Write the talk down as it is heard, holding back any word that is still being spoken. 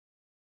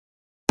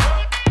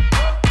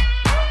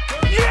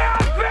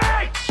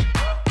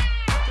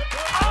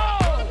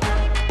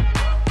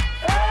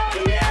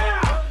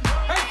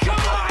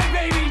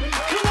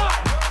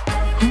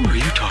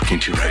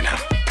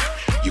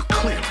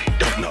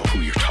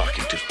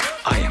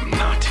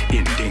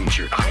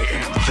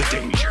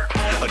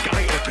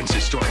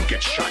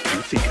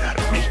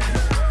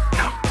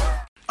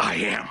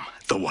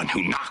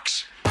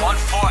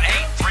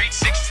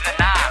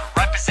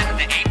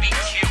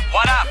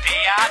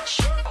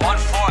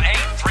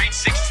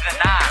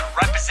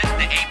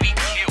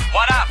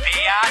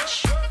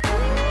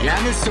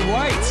Mr.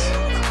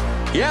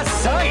 White. Yes,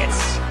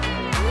 science.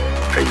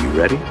 Are you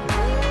ready?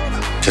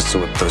 Just to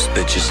whip those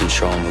bitches and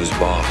show them who's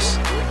boss.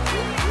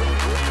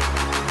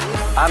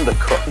 I'm the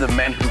cook, the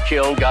men who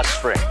killed Gus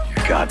Fring.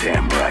 You're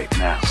goddamn right.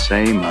 Now,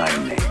 say my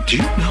name. Do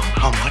you know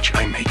how much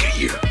I make a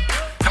year?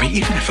 I mean,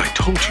 even if I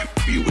told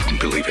you, you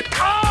wouldn't believe it.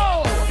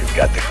 Oh! You've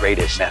got the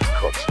greatest meth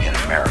cooks in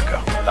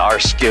America. With our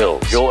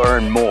skills, you'll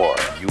earn more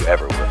than you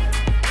ever will.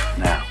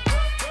 Now,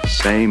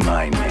 say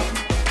my name.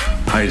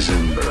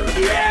 HEISENBERG.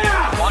 Yeah!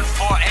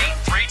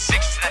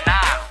 14836 to the 9,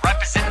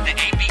 representing the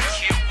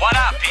ABQ. What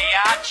up,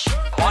 biatch?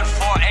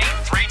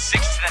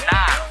 14836 to the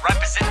 9,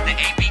 representing the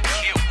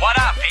ABQ.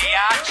 What up,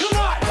 biatch? Come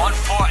on!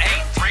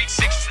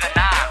 14836 to the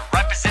 9,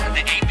 representing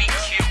the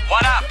ABQ.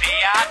 What up,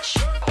 biatch?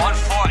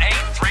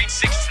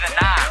 14836 to the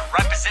 9,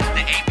 representing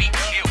the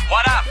ABQ.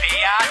 What up,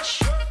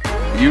 biatch?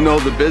 You know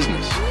the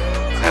business,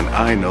 and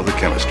I know the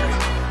chemistry.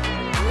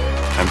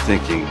 I'm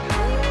thinking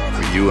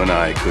you and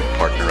I could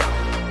partner up.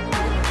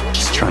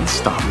 Just trying to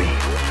stop me.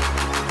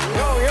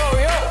 Yo!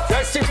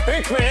 Jesse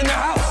Pinkman in the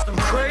house. I'm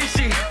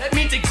crazy. That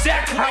means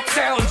exactly how it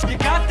sounds. You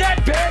got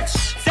that, bitch?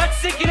 Is that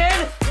sinking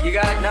in? You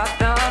got it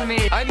knocked on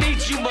me. I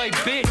need you, my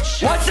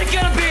bitch. What's it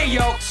gonna be,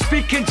 yo?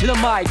 Speak into the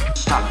mic.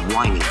 Stop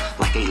whining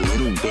like a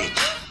little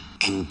bitch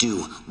and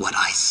do what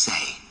I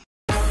say.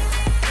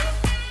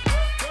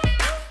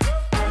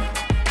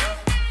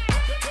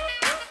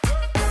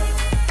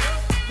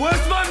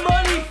 Where's my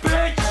money,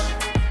 bitch?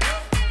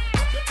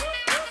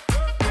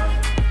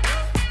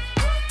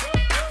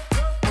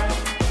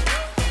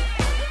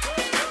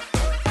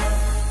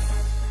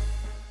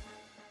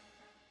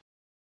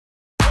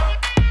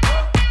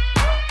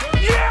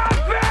 Yeah,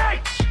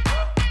 bitch!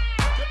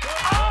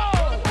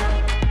 Oh!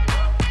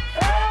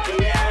 Hell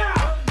yeah!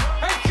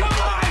 Hey, come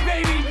on,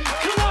 baby!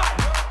 Come on!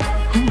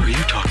 Who are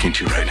you talking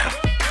to right now?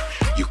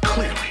 You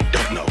clearly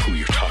don't know who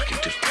you're talking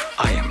to.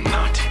 I am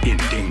not in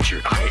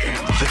danger. I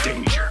am the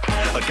danger.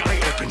 A guy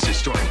opens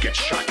his door and gets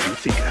shot. You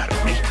think that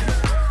of me?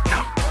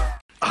 No.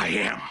 I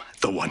am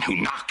the one who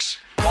knocks.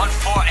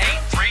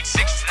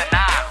 14836 to the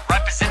 9,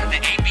 representing the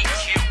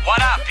ABQ.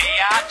 What up,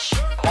 biatch?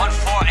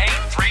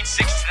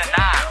 14836 to the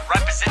 9,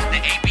 representing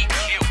the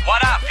ABQ.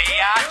 What up,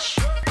 biatch?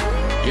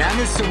 Yeah,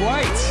 Mr.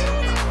 White.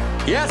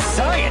 Yes,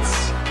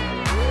 science.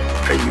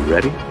 Are you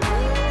ready?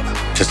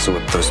 Just to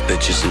whip those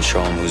bitches and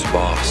show them who's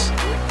boss.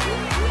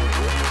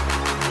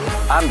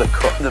 I'm the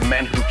cook, the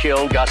men who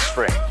killed Gus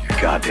Fring.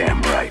 You're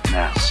goddamn right.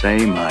 Now,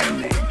 say my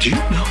name. Do you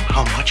know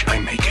how much I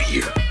make a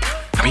year?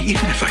 I mean,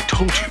 even if I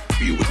told you,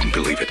 you wouldn't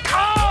believe it.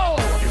 Oh!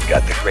 You've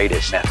got the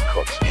greatest meth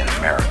cooks in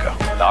America.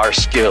 With our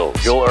skills,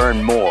 you'll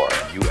earn more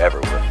than you ever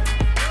will.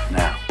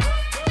 Now,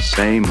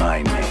 say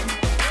my name.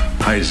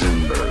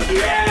 HEISENBERG.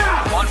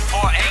 Yeah!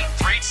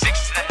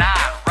 14836 to the 9,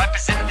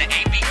 representing the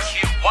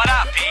ABQ. What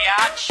up,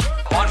 biatch?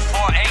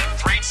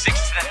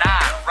 14836 to the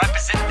 9,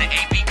 representing the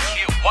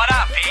ABQ. What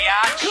up,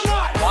 biatch? Come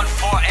on!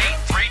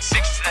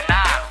 14836 to the 9,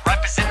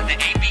 representing the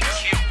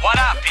ABQ. What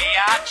up,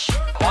 biatch?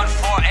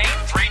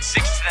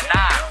 14836 to the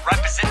 9,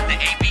 representing the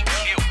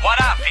ABQ. What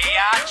up,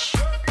 biatch?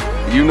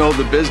 You know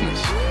the business,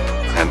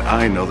 and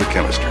I know the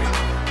chemistry.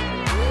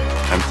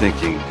 I'm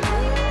thinking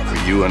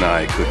you and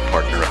I could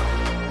partner up.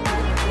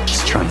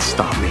 Just trying to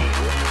stop me.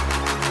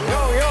 Yo!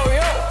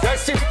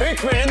 Jesse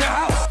Pinkman in the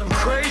house. I'm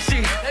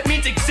crazy. That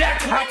means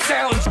exactly how it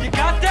sounds. You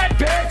got that,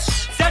 bitch?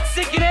 Is that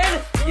sinking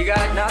in? You got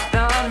it knocked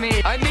on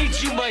me. I need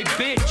you, my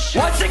bitch.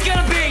 What's it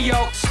gonna be,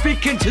 yo?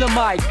 Speak into the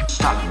mic.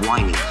 Stop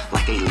whining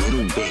like a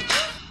little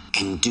bitch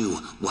and do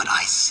what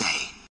I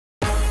say.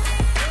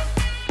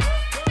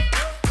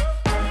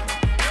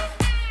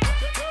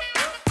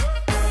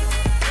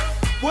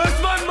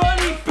 Where's my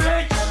money,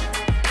 bitch?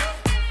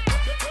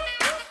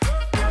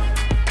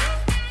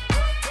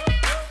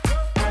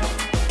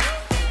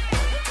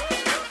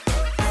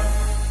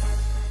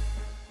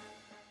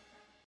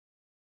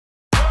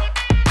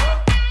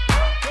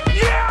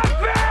 Yeah,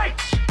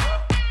 bitch!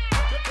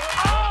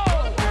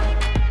 Oh!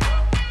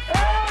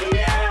 Hell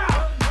yeah!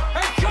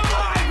 Hey, come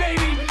on,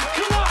 baby!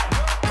 Come on!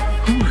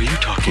 Who are you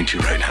talking to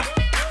right now?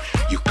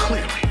 You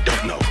clearly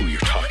don't know who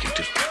you're talking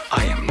to.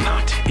 I am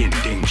not in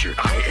danger.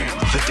 I am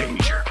the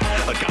danger.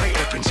 A guy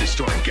opens his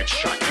door and gets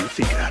shot. You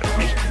think that of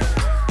me?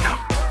 No.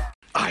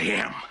 I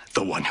am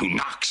the one who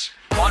knocks.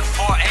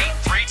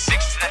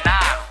 14836 to the 9,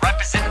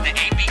 representing the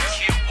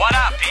ABQ. What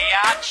up,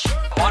 biatch?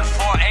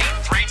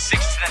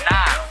 14836 to the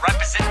 9,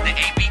 representing the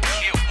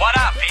ABQ. What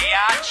up,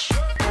 biatch?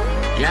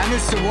 Yeah,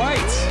 Mr.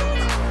 White.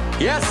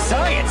 Yes,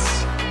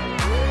 science.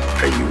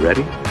 Are you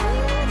ready?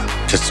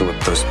 Just to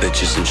whip those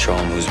bitches and show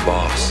them who's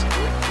boss.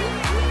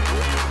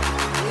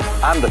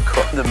 I'm the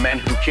cook, the men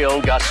who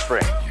killed Gus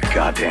Fring. You're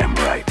goddamn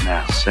right.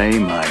 Now, say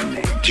my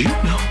name. Do you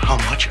know how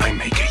much I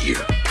make a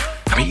year?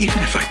 I mean,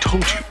 even if I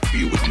told you,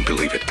 you wouldn't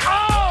believe it.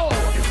 Oh!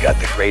 You've got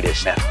the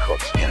greatest meth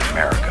cooks in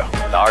America.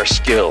 With our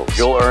skills,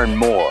 you'll earn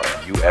more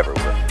than you ever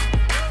will.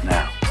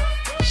 Now,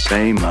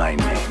 say my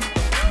name.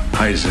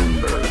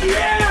 HEISENBERG.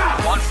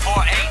 Yeah!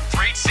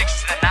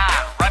 14836 to the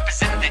 9,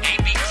 representing the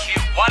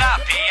ABQ. What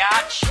up,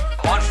 biatch?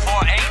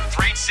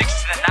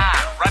 14836 to the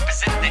 9,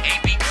 representing the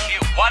ABQ.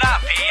 What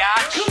up,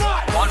 biatch?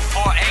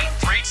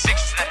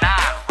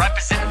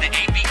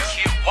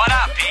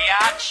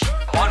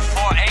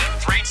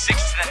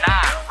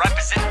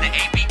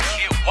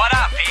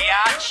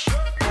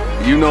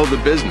 You know the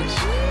business,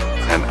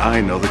 and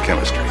I know the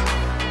chemistry.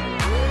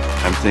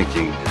 I'm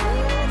thinking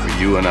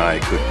you and I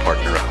could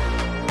partner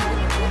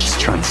up. Just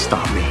trying to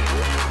stop me.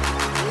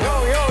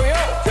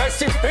 Yo,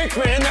 Jesse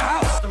Pinkman in the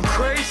house. I'm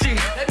crazy.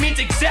 That means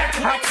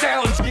exactly how it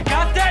sounds. You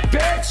got that,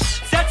 bitch?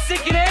 Is that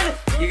sinking in?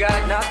 You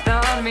got nothing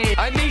on me.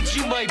 I made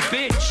you my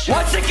bitch.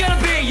 What's it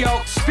gonna be,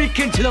 yo? Speak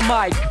into the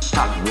mic.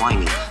 Stop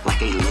whining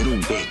like a little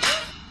bitch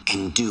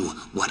and do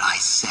what I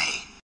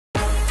say.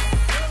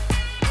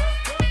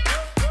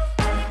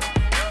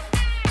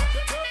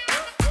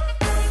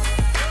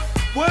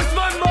 Where's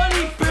my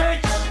money,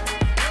 bitch?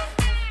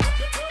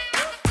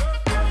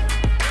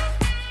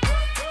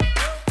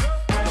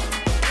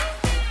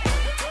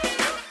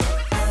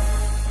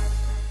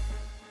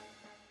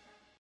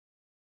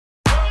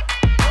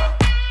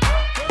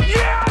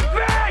 Yeah,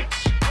 bitch!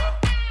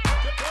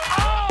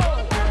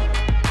 Oh!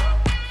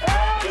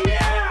 Hell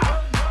yeah!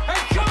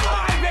 Hey, come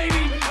on,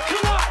 baby!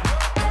 Come on!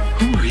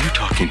 Who are you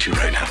talking to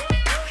right now?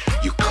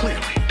 You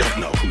clearly don't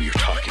know who you're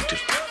talking to.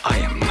 I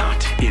am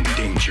not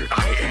endangered.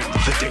 I am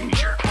the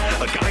danger.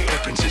 A guy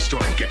opens his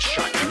door and gets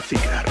shot. You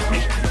think that of me?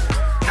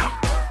 No.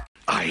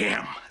 I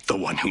am the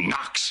one who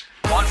knocks.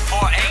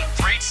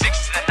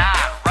 14836 to the 9,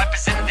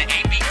 representing the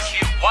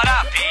ABQ. What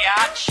up,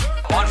 biatch?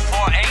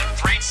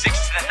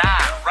 14836 to the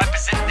 9,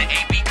 representing the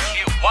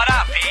ABQ. What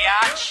up,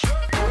 biatch?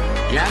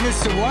 Yeah,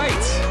 Mr.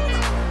 White.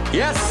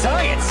 Yes,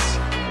 science.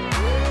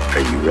 Are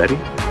you ready?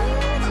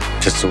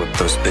 Just to whip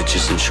those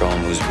bitches and show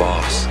 'em who's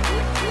boss.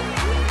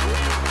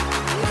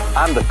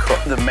 I'm the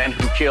cook, the men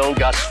who killed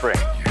Gus Fring.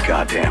 You're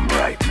goddamn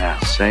right. Now,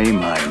 say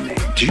my name.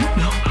 Do you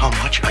know how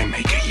much I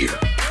make a year?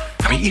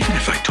 I mean, even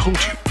if I told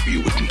you,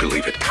 you wouldn't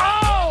believe it.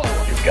 Oh!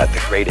 You've got the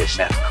greatest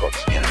meth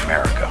cooks in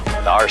America.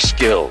 With our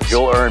skills,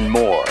 you'll earn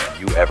more than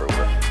you ever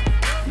will.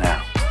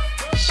 Now,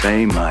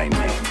 say my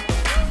name.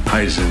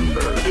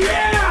 HEISENBERG.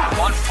 Yeah!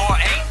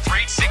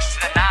 14836 to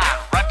the 9,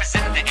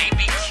 representing the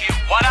ABQ.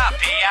 What up,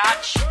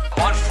 biatch?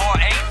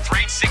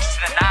 14836 to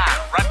the 9,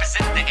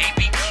 representing the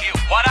ABQ.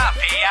 What up,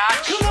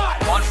 biatch? Come on!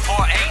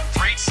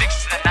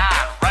 14836 to the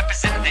 9,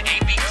 representing the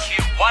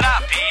ABQ. What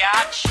up,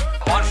 biatch?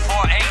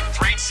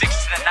 14836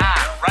 to the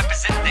 9,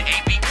 representing the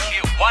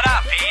ABQ. What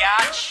up,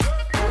 biatch?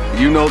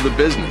 You know the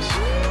business,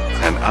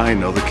 and I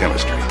know the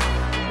chemistry.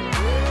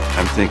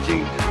 I'm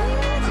thinking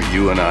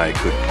you and I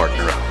could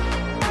partner up.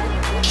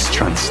 Just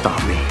trying to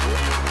stop me.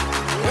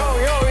 Yo,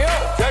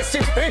 Jesse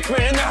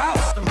Pinkman in the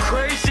house. I'm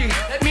crazy.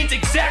 That means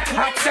exactly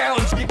how it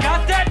sounds. You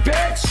got that,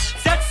 bitch?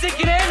 Is that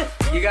sinking in?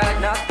 You got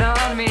nothing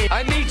on me.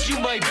 I made you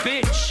my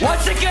bitch.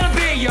 What's it gonna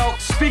be, yo?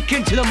 Speak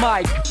into the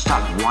mic.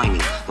 Stop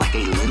whining like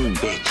a little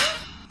bitch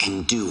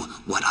and do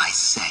what I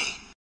say.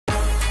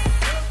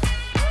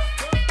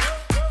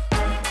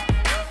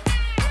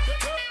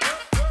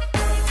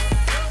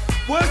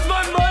 Where's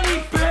my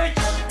money, bitch?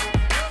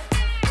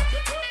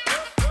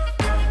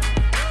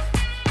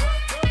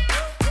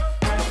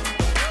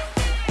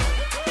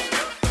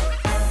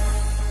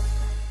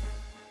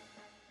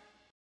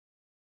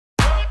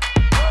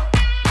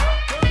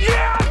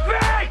 Yeah,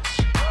 bitch!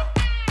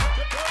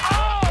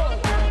 Oh!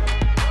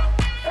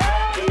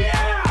 Hell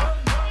yeah!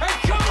 Hey,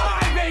 come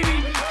on, baby!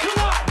 Come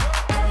on!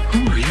 Who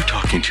are you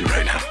talking to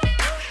right now?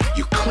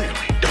 You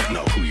clearly don't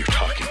know who you're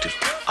talking to.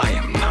 I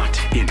am not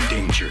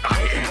endangered.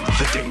 I am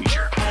the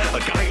danger. A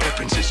guy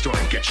opens his door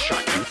and gets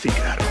shot. You think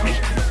that of me?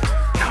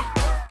 No.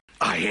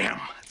 I am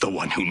the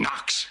one who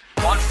knocks.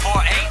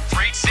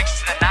 14836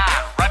 to the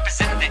 9,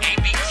 representing the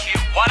ABQ.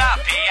 What up,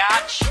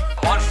 biatch?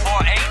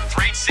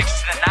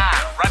 14836 to the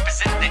 9,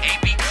 representing the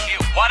ABQ.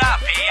 What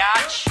up,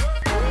 biatch?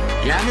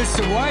 Yeah,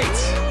 Mr.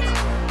 White.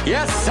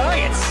 Yes,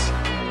 science.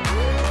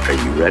 Are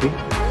you ready?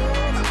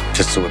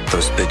 Just to whip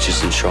those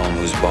bitches and show 'em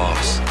who's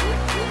boss.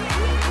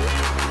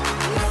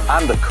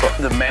 I'm the cook,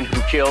 the men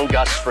who killed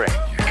Gus Fring.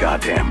 You're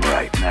goddamn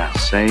right. Now,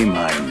 say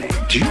my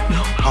name. Do you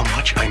know how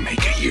much I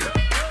make a year?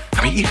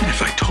 I mean, even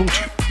if I told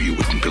you, you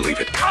wouldn't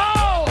believe it.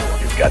 Oh!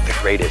 You've got the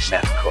greatest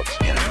meth cooks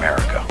in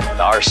America. With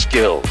our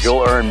skills,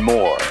 you'll earn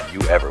more than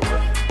you ever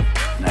will.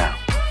 Now,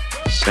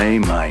 say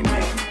my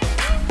name.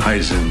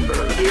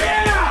 HEISENBERG.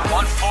 Yeah!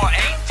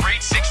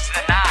 14836 to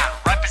the 9,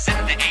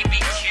 representing the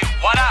ABQ.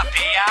 What up,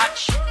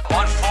 biatch?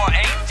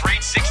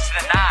 14836 to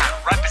the 9,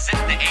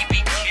 representing the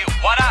ABQ.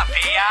 What up,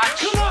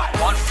 biatch? Come on!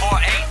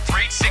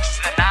 14836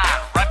 to the 9,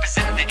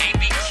 representing the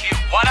ABQ.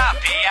 What up,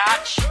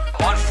 biatch?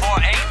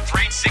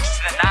 14836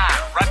 to the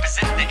 9,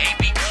 representing the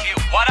ABQ.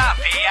 What up,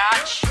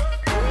 biatch?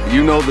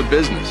 You know the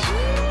business,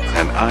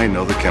 and I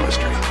know the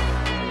chemistry.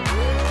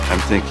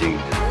 I'm thinking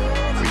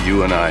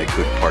you and I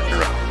could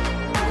partner up.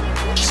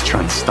 Just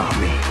trying to stop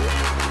me.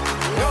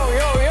 Yo,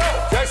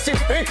 Jesse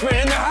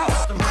Pinkman in the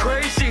house. I'm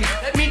crazy.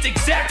 That means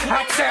exactly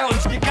how it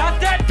sounds. You got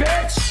that,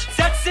 bitch? Is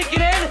that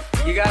sinking in?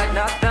 You got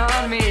nothing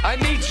on me. I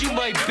made you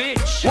my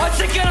bitch. What's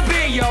it gonna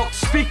be, yo?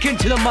 Speak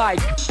into the mic.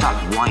 Stop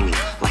whining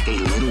like a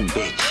little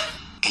bitch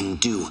and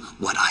do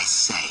what I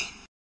say.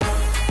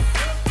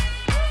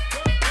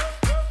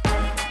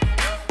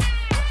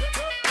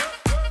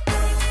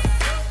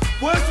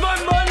 Where's my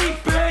money,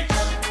 bitch?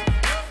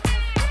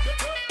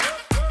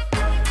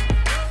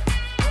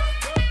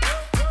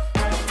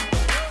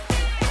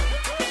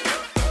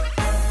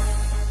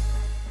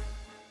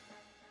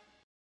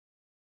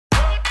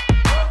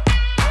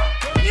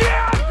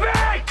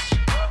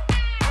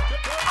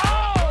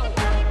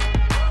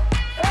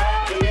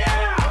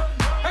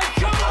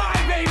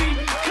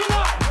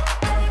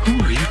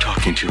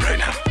 talking to right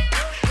now?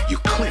 You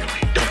clearly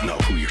don't know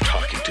who you're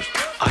talking to.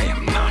 I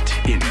am not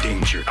in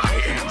danger. I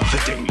am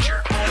the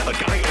danger. A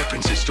guy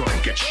opens his door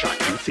and gets shot.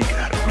 You think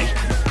that of me?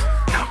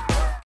 No.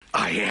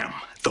 I am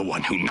the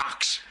one who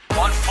knocks.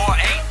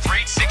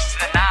 14836 to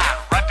the 9,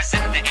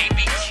 representing the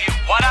ABQ.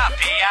 What up,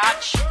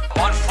 biatch?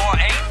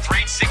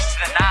 14836 to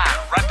the 9,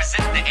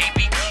 representing the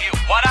ABQ.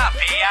 What up,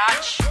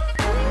 biatch?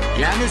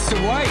 Yeah, Mr.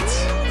 White.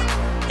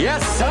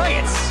 Yes,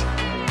 science.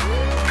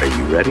 Are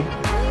you ready?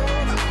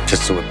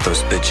 Just to whip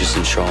those bitches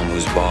and show 'em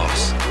who's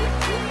boss.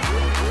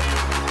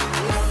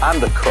 I'm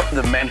the cook.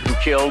 The men who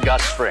killed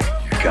Gus Fring.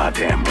 You're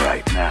goddamn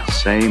right. Now,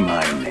 say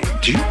my name.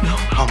 Do you know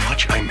how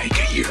much I make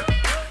a year?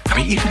 I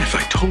mean, even if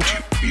I told you,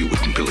 you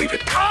wouldn't believe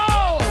it.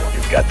 Oh!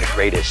 You've got the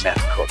greatest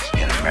meth cooks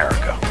in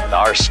America. With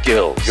our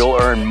skills, you'll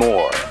earn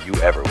more than you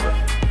ever will.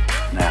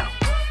 Now,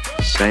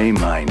 say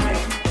my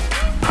name.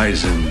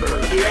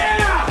 HEISENBERG.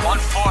 Yeah!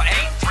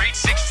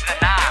 14836 to the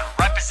 9,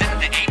 representing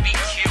the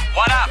ABQ.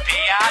 What up,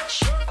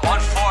 biatch?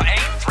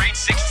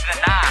 14836 to the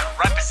 9,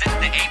 representing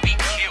the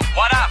ABQ.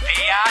 What up,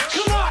 biatch?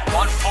 Come on!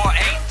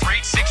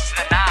 14836 to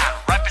the 9,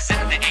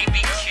 representing the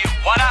ABQ.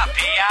 What up,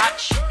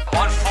 biatch?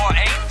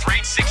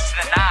 14836 to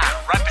the 9,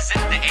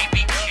 representing the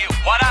ABQ.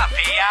 What up,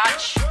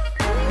 biatch?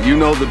 You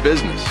know the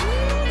business,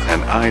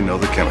 and I know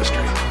the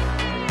chemistry.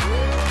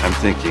 I'm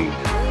thinking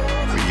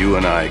you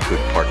and I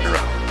could partner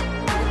up.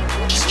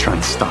 Just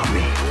trying to stop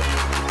me.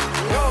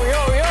 Yo,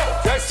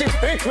 Jesse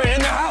Pinkman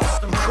in the house.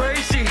 I'm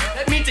crazy.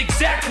 That means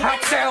exactly how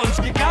it sounds.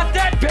 You got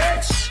that,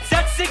 bitch? Is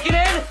that sinking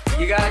in?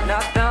 You got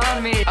nothing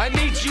on me. I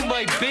made you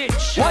my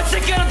bitch. What's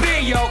it gonna be,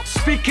 yo?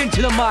 Speak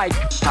into the mic.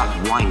 Stop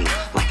whining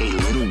like a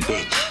little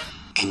bitch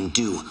and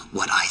do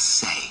what I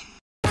say.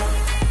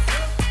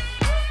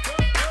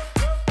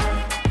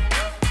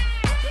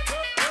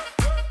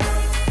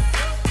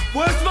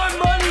 Where's my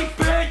money,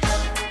 bitch?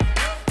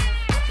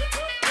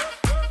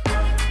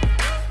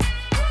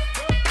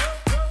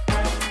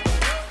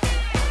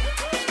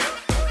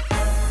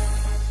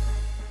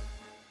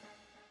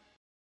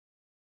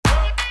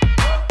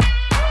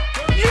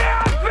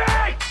 Yeah,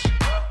 bitch!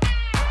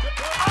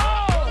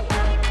 Oh!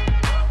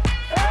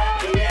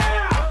 Hell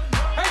yeah!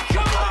 Hey,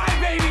 come on,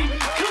 baby!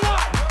 Come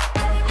on!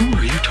 Who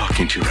are you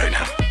talking to right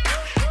now?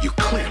 You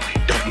clearly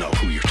don't know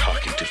who you're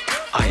talking to.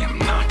 I am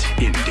not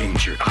in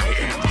danger. I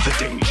am the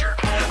danger.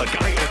 A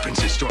guy opens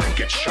his door and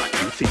gets shot.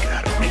 You think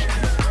that of me?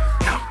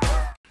 No.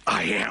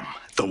 I am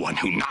the one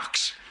who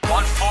knocks.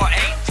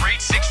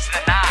 14836 to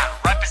the 9,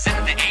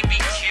 representing the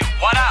ABQ.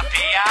 What up,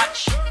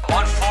 biatch?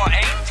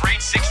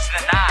 14836 to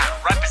the 9,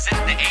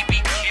 representing the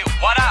ABQ.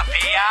 What up,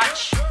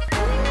 biatch?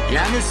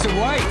 Yeah, Mr.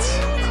 White.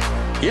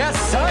 Yes,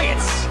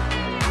 science.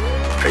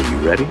 Are you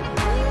ready?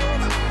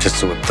 Just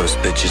to whip those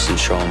bitches and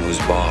show 'em who's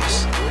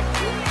boss.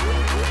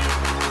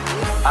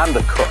 I'm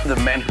the cook. The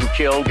men who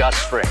killed Gus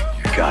Fring.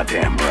 You're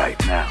goddamn right.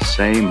 Now,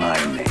 say my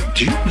name.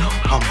 Do you know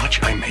how much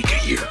I make a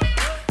year?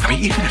 I mean,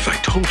 even if I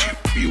told you,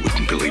 you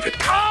wouldn't believe it.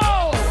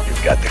 Oh!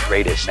 You've got the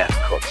greatest meth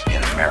cooks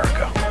in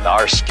America. With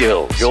our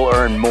skills, you'll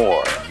earn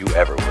more than you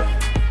ever will.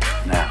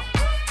 Now,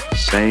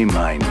 say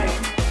my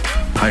name.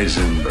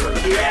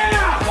 HEISENBERG.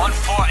 Yeah!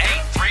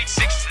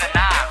 14836 to the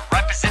 9,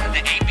 representing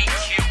the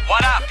ABQ.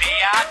 What up,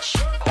 biatch?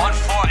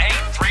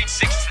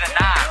 14836 to the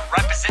 9,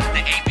 representing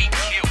the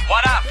ABQ.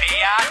 What up,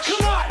 biatch?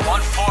 Come on!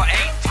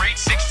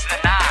 14836 to the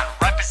 9,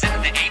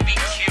 representing the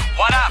ABQ.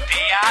 What up,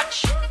 biatch?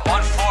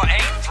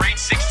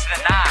 14836 to the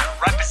 9,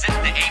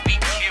 representing the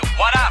ABQ.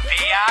 What up,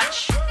 biatch?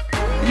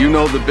 You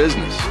know the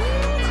business,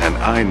 and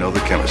I know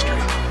the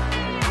chemistry.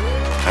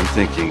 I'm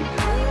thinking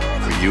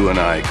you and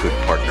I could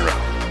partner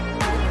up.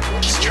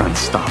 Just trying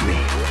to stop me.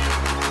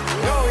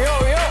 Yo,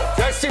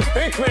 Jesse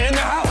Pinkman in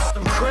the house.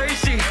 I'm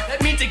crazy.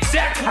 That means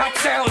exactly how it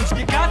sounds.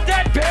 You got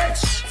that,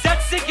 bitch? Is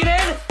that sinking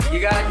in? You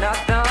got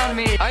nothing on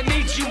me. I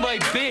made you my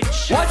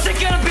bitch. What's it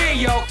gonna be,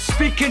 yo?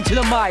 Speak into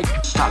the mic.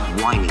 Stop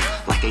whining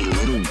like a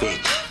little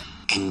bitch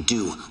and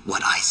do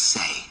what I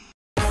say.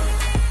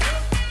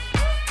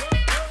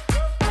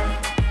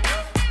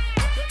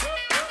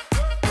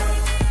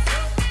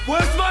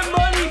 Where's my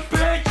money,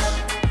 bitch?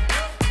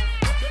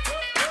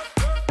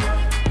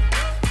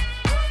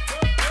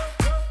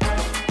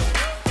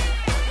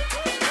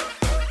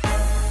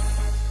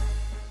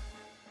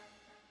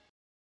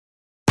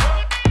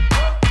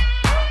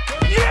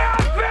 Yeah,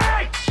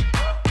 bitch!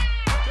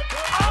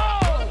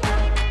 Oh!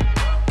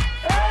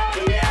 Hell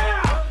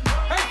yeah!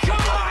 Hey,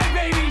 come on,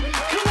 baby!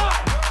 Come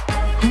on!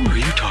 Who are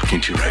you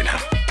talking to right now?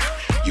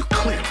 You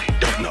clearly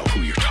don't know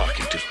who you're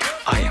talking to.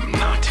 I am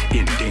not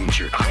in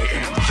danger. I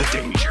am the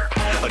danger.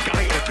 A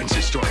guy opens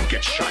his door and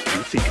gets shot.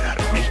 You think that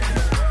of me?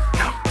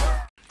 No.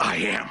 I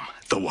am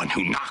the one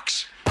who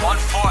knocks.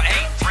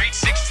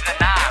 14836 to the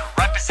 9,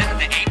 representing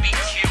the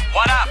ABQ.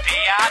 What up,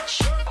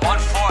 biatch?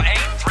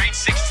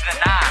 14836 to the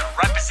 9,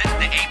 representing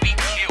the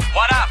ABQ.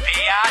 What up,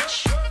 biatch?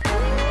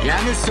 Yeah,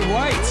 Mr.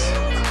 White.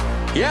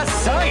 Yes,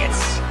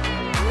 science.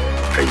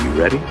 Are you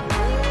ready?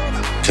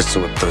 Just to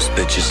whip those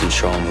bitches and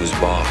show 'em who's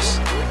boss.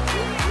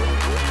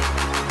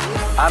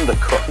 I'm the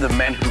cook. The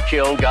men who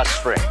killed Gus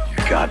Fring.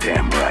 You're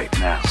goddamn right.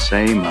 Now,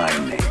 say my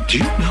name. Do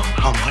you know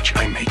how much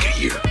I make a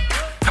year?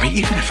 I mean,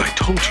 even if I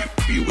told you,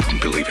 you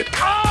wouldn't believe it.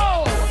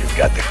 Oh! You've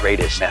got the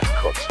greatest meth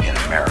cooks in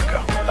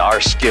America. With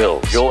our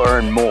skills, you'll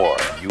earn more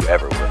than you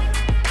ever will.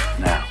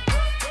 Now,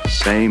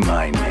 say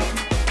my name.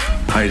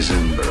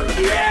 HEISENBERG.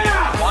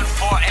 Yeah!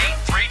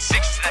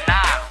 14836 to the 9,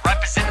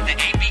 representing the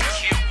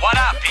ABQ. What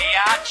up,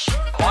 biatch?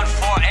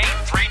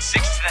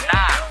 14836 to the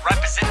 9,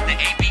 representing the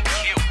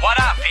ABQ.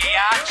 What up,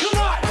 biatch? Come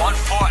on!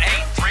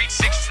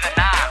 14836 to the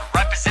 9,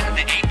 representing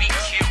the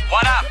ABQ.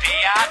 What up,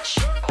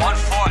 biatch?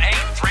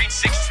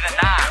 14836 to the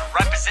 9,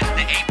 representing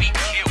the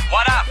ABQ.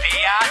 What up,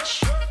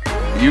 biatch?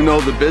 You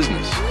know the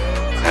business,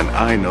 and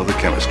I know the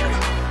chemistry.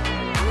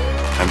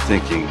 I'm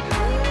thinking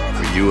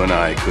you and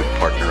I could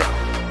partner up.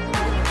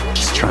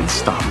 Just trying to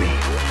stop me.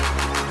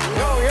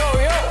 Yo,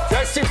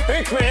 Jesse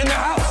Pinkman in the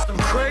house. I'm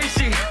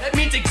crazy. That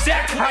means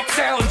exactly how it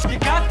sounds. You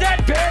got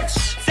that, bitch?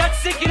 Is that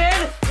sinking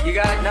in? You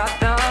got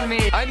nothing on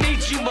me. I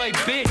made you my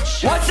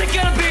bitch. What's it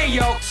gonna be,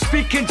 yo?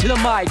 Speak into the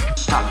mic.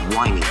 Stop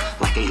whining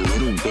like a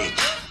little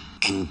bitch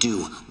and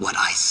do what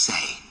I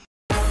say.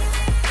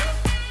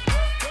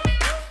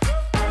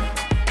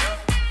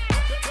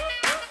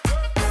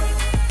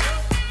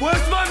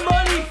 Where's my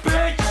money,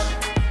 bitch?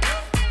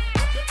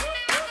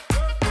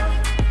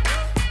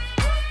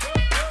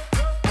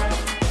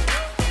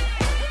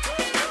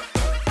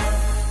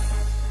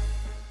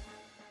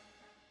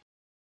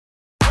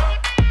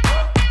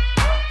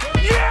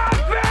 Yeah,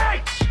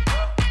 bitch!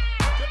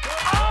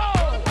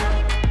 Oh!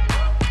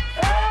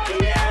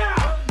 Hell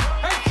yeah!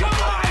 Hey, come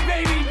on,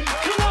 baby!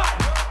 Come on!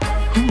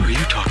 Who are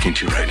you talking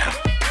to right now?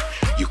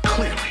 You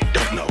clearly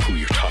don't know who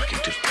you're talking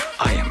to.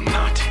 I am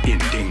not in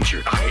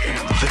danger. I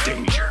am the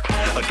danger.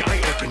 A guy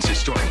opens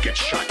his door and gets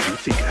shot. You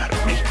think that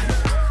of me?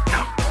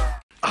 No.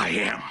 I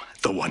am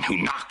the one who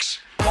knocks.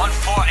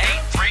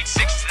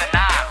 14836 to the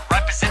 9,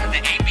 representing the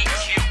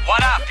ABQ.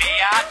 What up,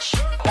 biatch?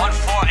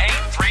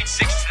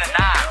 14836 to the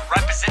 9,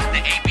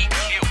 representing the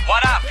ABQ.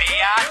 What up,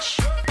 biatch?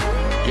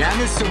 Yeah,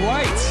 Mr.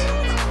 White.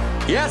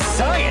 Yes,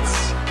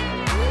 science.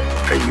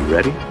 Are you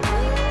ready?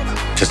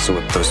 Just to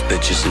whip those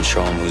bitches and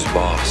show them who's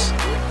boss.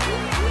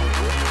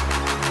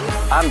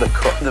 I'm the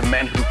cook, the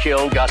men who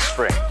killed Gus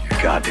Fring.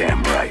 You're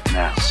goddamn right.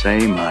 Now,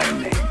 say my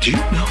name. Do you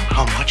know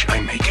how much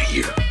I make a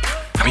year?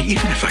 I mean,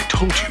 even if I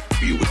told you,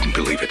 you wouldn't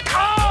believe it.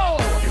 Oh!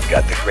 You've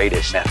got the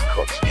greatest meth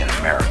cooks in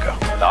America.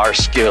 With our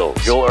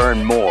skills, you'll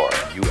earn more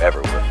than you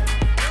ever will.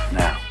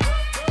 Now,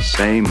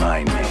 say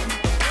my name.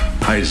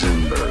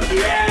 HEISENBERG.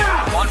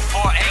 Yeah!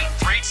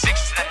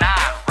 14836 to the 9,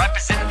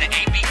 representing the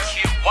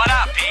ABQ. What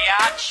up,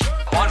 biatch?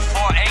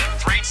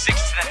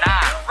 14836 to the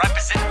 9,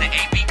 representing the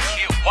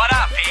ABQ. What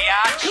up,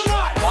 biatch? Come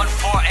on!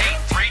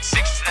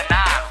 14836 to the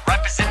 9,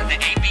 representing the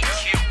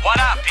ABQ. What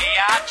up,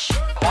 biatch?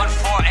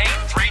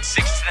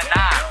 14836 to the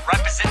 9,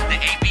 representing the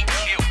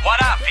ABQ. What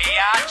up,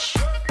 biatch?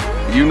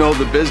 You know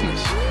the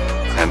business,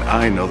 and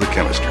I know the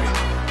chemistry.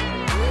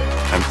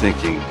 I'm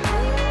thinking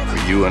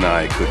you and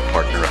I could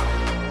partner up.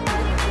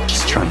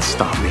 Just trying to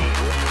stop me.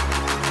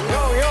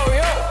 Yo,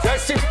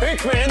 Jesse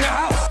Pinkman in the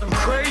house. I'm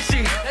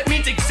crazy. That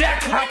means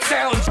exactly how it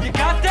sounds. You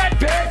got that,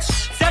 bitch?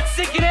 Is that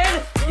sinking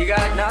in? You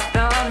got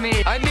nothing on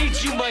me. I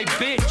made you my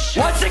bitch.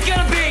 What's it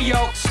gonna be,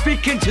 yo?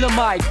 Speak into the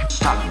mic.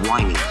 Stop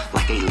whining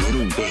like a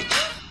little bitch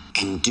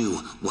and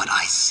do what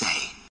I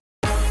say.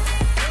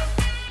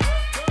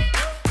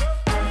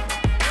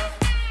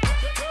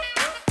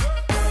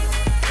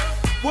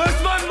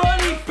 Where's my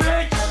money,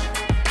 bitch?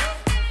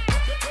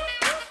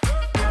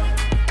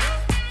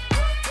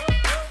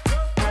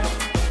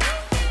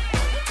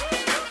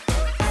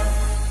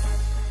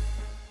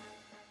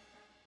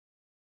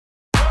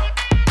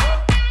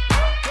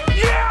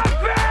 Yeah,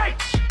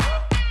 bitch!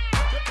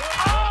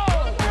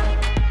 Oh!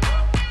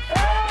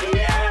 Hell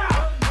yeah!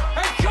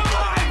 Hey, come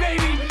on,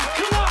 baby!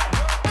 Come on!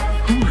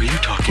 Who are you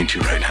talking to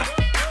right now?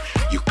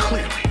 You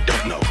clearly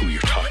don't know who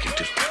you're talking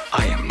to.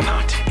 I am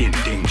not in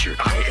danger.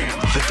 I am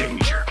the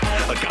danger.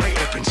 A guy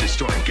opens his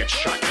door and gets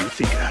shot. You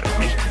think that of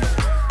me?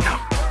 No.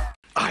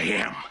 I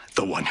am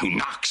the one who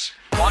knocks.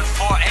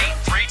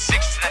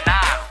 14836 to the 9,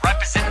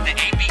 representing the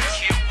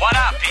ABQ. What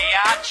up,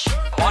 biatch?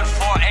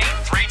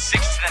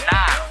 14836 to the 9,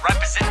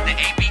 representing the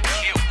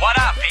ABQ. What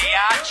up,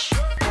 biatch?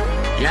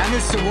 Yeah,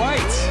 Mr.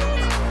 White.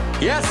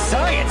 Yes,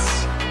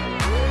 science.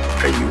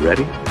 Are you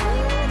ready?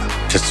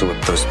 Just to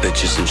whip those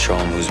bitches and show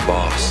them who's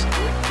boss.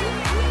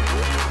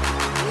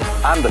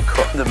 I'm the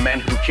cook, the men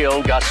who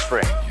killed Gus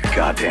Fring. You're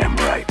goddamn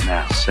right.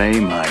 Now, say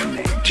my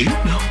name. Do you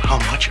know how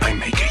much I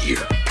make a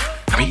year?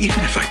 I mean,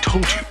 even if I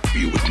told you,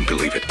 you wouldn't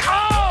believe it.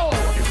 Oh!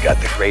 You've got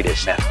the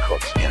greatest meth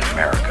cooks in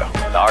America.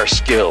 With our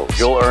skills,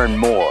 you'll earn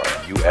more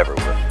than you ever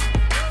will.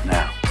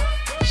 Now,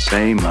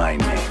 say my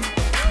name.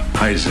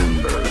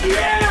 HEISENBERG.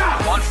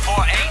 Yeah!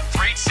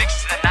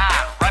 14836 to the 9,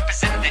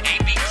 representing the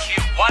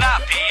ABQ. What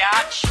up,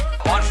 biatch?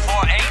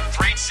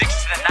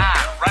 14836 to the 9,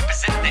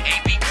 representing the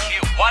ABQ.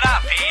 What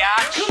up,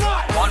 biatch? Come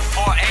on!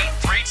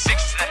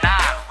 14836 to the 9,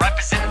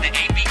 representing the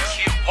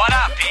ABQ. What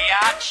up,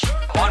 biatch?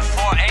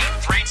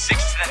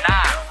 14836 to the 9,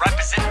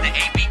 representing the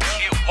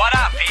ABQ. What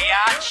up,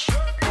 biatch?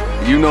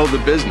 You know the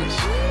business,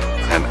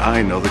 and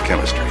I know the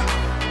chemistry.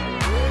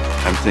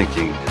 I'm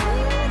thinking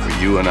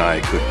you and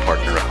I could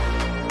partner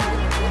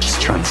up.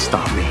 Just trying to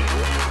stop me.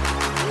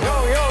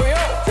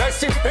 Yo,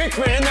 Jesse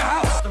Pinkman in the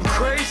house. I'm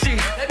crazy.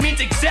 That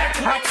means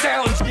exactly how it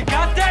sounds. You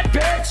got that,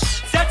 bitch?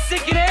 Is that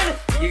sinking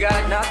in? You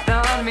got nothing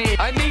on me.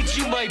 I made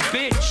you my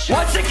bitch.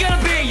 What's it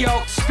gonna be,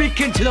 yo?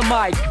 Speak into the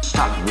mic.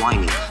 Stop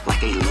whining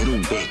like a little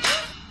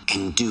bitch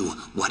and do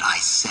what I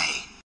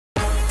say.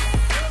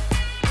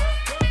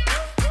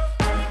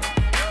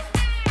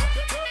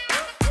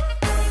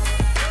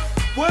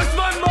 Where's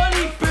my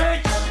money,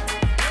 bitch?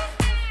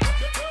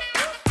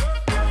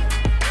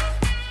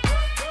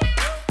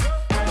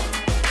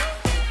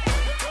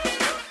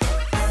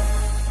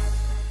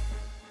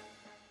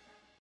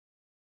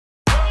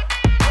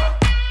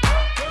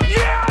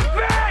 Yeah,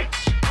 bitch!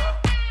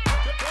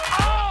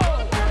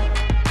 Oh!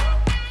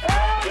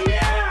 Hell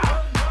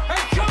yeah!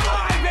 Hey, come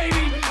on,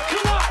 baby!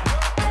 Come on!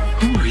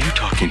 Who are you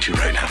talking to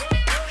right now?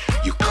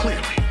 You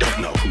clearly don't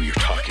know who you're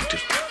talking to.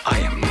 I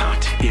am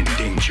not in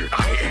danger.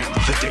 I am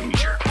the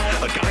danger.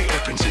 A guy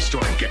opens his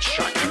door and gets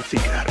shot. You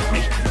think that of me?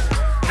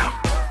 No.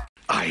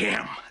 I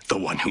am the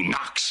one who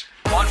knocks.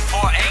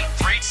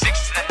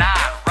 14836 to the 9,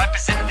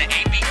 representing the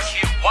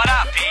ABQ. What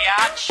up,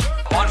 biatch?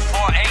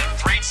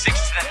 14836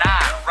 to the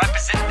 9,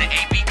 representing the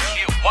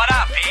ABQ. What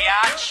up,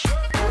 biatch?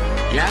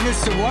 Yeah,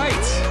 Mr.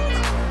 White.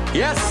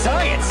 Yes,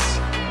 science.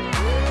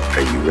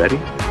 Are you ready?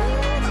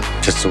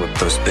 Just to whip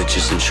those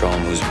bitches and show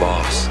them who's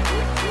boss.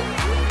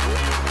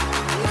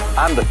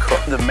 I'm the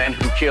cook, the men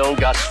who killed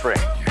Gus Fring.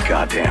 You're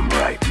goddamn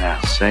right.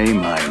 Now, say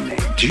my name.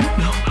 Do you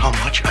know how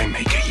much I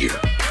make a year?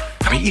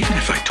 I mean, even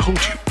if I told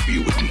you,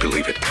 you wouldn't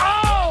believe it.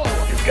 Oh!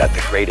 You've got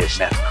the greatest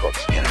meth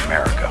cooks in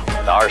America.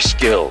 With our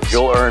skills,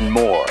 you'll earn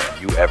more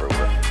than you ever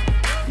will.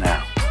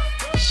 Now,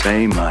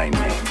 say my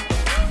name.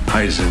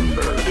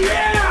 HEISENBERG.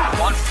 Yeah!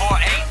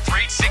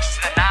 14836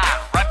 to the 9,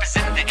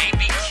 representing the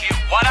ABQ.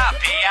 What up,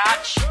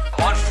 biatch?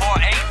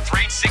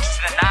 14836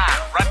 to the 9,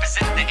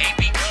 representing the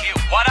ABQ.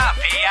 What up,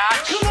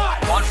 biatch? Come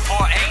on!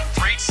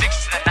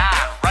 14836 to the 9,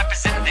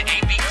 representing the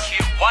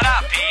ABQ. What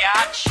up,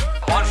 biatch?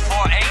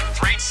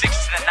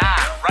 14836 to the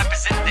 9,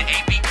 representing the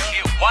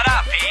ABQ. What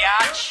up,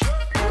 biatch?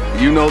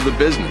 You know the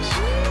business,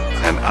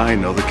 and I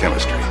know the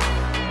chemistry.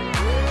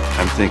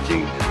 I'm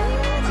thinking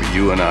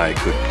you and I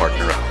could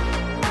partner up.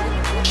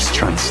 Just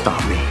trying to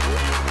stop me.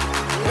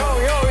 Yo,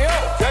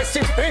 Jesse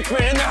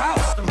Pinkman in the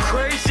house. I'm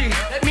crazy.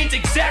 That means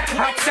exactly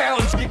how it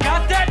sounds. You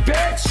got that,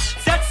 bitch?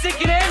 Is that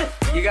sinking in?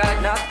 You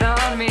got nothing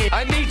on me.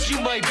 I made you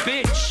my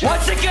bitch.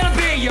 What's it gonna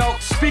be, yo?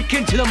 Speak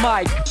into the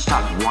mic.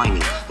 Stop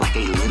whining like a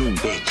little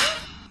bitch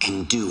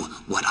and do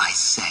what I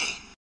say.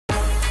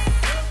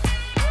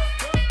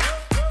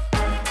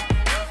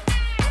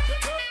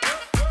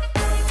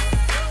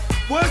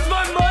 Where's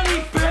my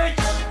money, bitch?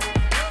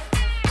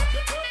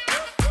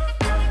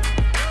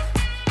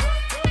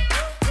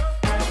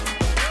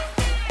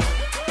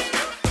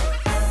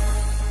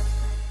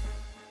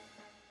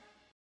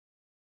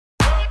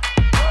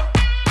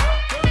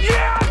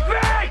 Yeah,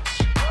 bitch!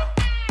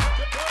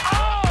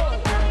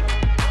 Oh!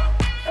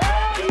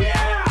 Hell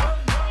yeah!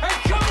 Hey,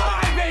 come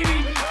on, baby!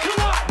 Come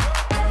on!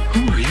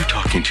 Who are you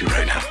talking to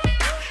right now?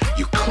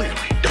 You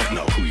clearly don't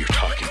know who you're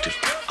talking to.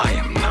 I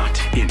am not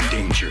in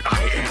danger.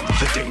 I am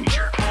the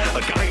danger.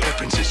 A guy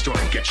opens his door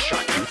and gets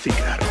shot. You think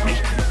that of me?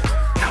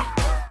 No.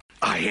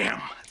 I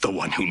am the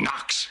one who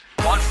knocks.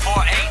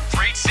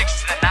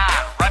 14836 to the 9,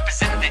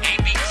 representing the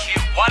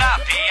ABQ. What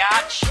up,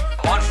 biatch?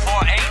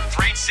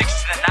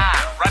 14836 to the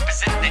 9,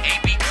 representing the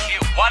ABQ.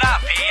 What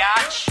up,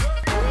 biatch?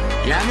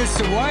 Yeah,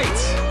 Mr.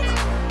 White.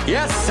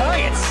 Yes,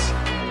 science.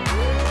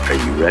 Are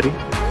you ready?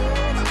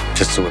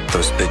 Just to whip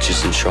those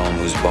bitches and show them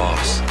who's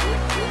boss.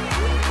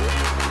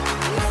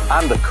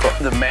 I'm the cook,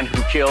 the men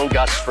who killed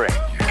Gus Fring.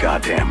 You're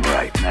goddamn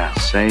right. Now,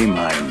 say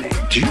my name.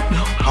 Do you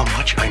know how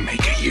much I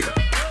make a year?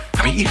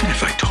 I mean, even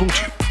if I told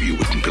you, you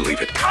wouldn't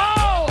believe it.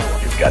 Oh!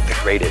 You've got the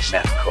greatest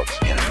meth cooks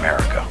in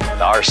America.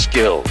 With our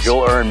skills,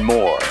 you'll earn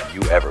more than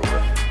you ever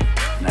will.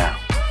 Now,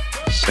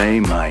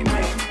 say my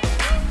name.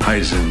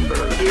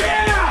 HEISENBERG.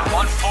 Yeah!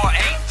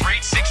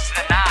 14836 to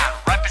the 9,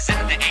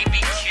 representing the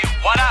ABQ.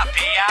 What up,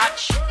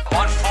 biatch?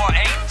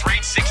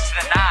 14836 to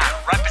the 9,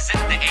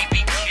 representing the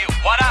ABQ.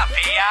 What up,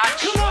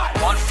 biatch? Come on!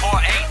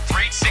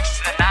 14836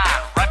 to the 9,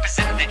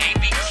 representing the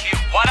ABQ.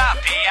 What up,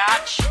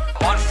 biatch?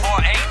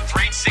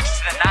 14836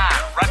 to the 9,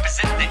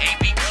 representing the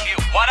ABQ.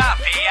 What up,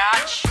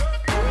 biatch?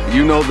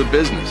 You know the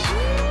business,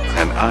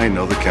 and I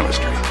know the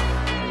chemistry.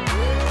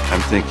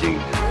 I'm thinking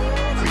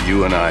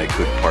you and I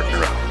could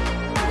partner up.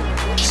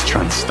 Just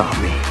trying to stop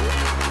me.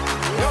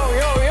 Yo,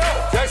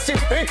 Jesse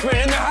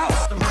Pinkman in the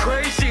house. I'm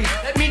crazy.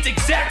 That means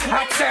exactly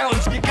how it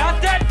sounds. You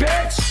got that,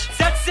 bitch? Is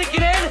that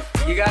sinking in?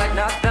 You got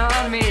nothing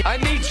on me. I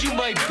made you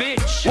my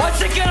bitch.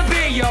 What's it gonna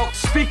be, yo?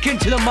 Speak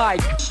into the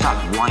mic. Stop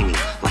whining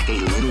like a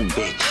little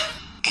bitch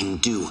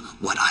and do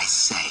what I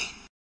say.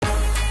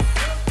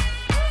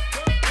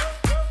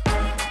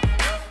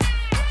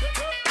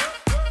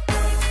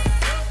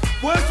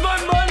 Where's my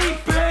money,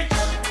 bitch?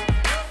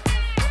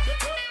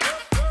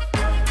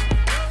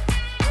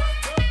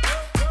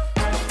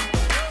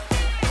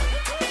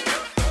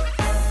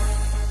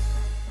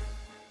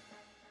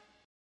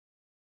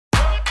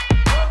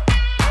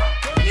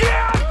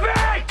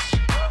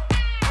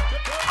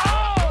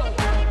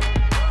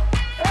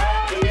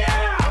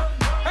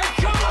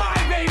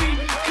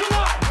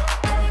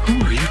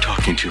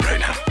 talking to right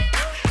now?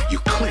 You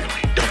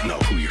clearly don't know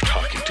who you're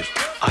talking to.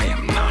 I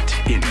am not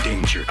in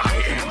danger. I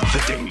am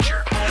the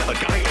danger. A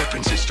guy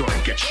opens his door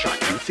and gets shot.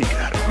 You think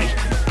that of me?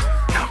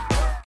 No.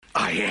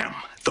 I am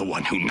the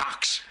one who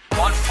knocks.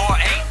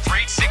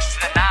 14836 to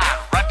the 9,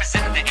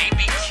 representing the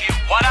ABQ.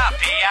 What up,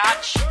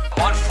 biatch?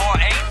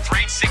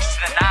 14836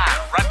 to the 9,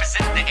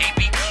 representing the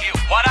ABQ.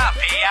 What up,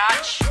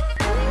 biatch?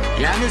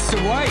 Yeah,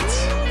 Mr. White.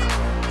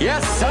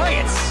 Yes,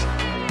 science.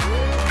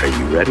 Are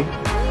you ready?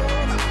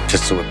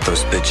 Just to whip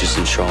those bitches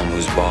and show them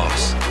who's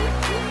boss.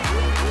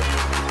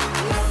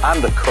 I'm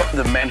the cook,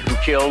 the men who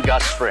killed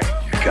Gus Fring.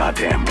 You're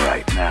goddamn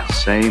right. Now,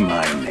 say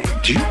my name.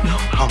 Do you know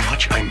how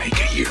much I make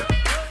a year?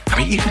 I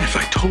mean, even if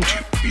I told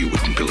you, you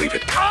wouldn't believe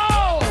it.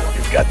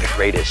 You've got the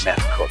greatest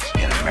meth cooks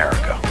in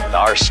America.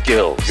 Our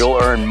skills, you'll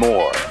earn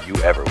more than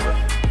you ever will.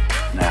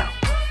 Now,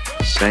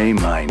 say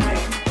my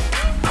name.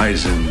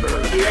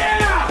 HEISENBERG.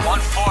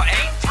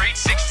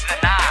 14836 to the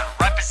 9,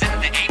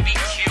 representing the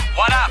ABQ.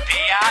 What up,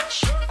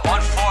 biatch?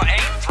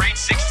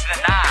 14836 to the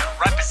 9,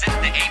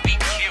 representing the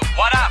ABQ.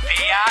 What up,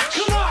 biatch?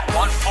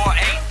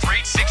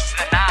 14836 to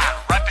the 9,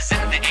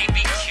 representing the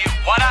ABQ.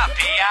 What up,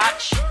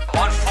 biatch?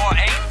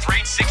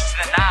 14836 to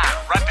the 9,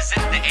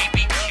 representing the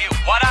ABQ.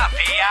 What up,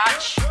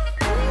 biatch?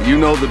 You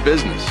know the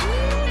business,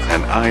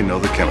 and I know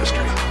the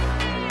chemistry.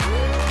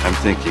 I'm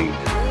thinking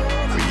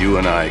you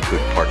and I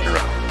could partner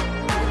up.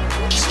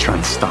 Just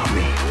trying to stop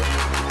me.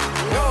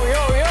 Yo,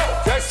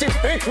 Jesse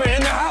Pinkman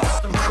in the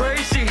house. I'm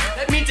crazy.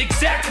 That means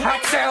exactly how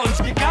it sounds.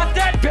 You got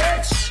that,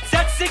 bitch? Is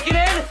that sinking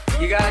in?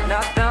 You got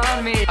nothing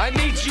on me. I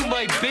made you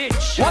my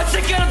bitch. What's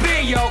it gonna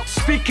be, yo?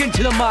 Speak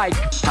into the mic.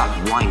 Stop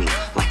whining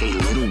like a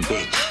little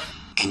bitch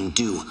and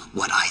do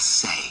what I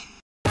say.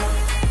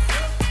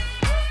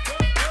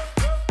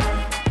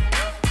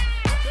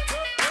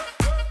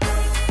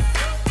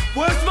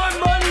 Where's my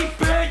money,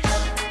 bitch?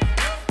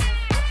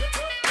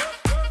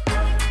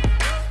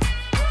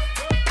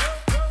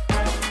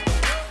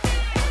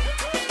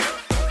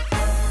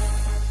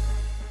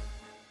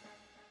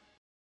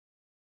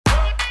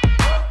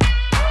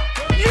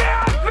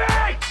 Yeah,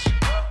 bitch!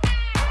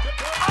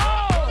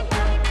 Oh!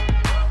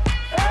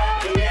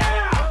 Hell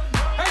yeah!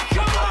 Hey,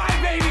 come on,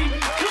 baby!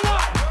 Come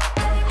on!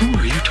 Who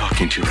are you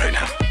talking to right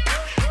now?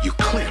 You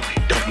clearly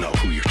don't know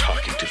who you're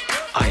talking to.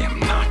 I am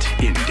not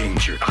in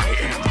danger. I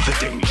am the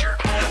danger.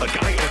 A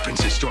guy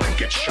opens his door and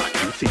gets shot.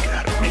 You think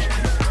that of me?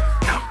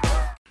 No.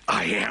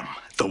 I am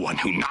the one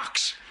who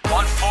knocks.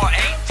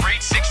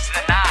 14836 to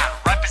the 9,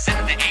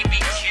 representing the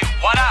ABQ.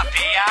 What up,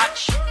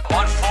 biatch?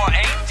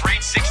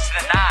 14836 to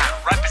the 9,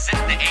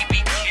 representing the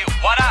ABQ.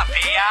 What up,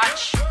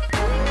 biatch?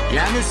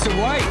 Yeah, Mr.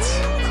 White.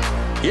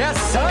 Yes,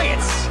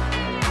 science.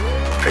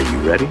 Are you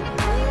ready?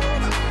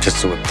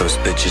 Just to whip those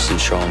bitches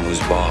and show them who's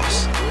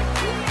boss.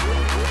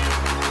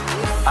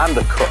 I'm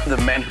the cook, the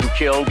men who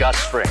killed Gus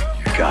Fring.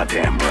 You're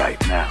goddamn right.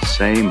 Now,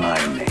 say my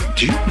name.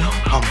 Do you know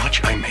how much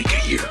I make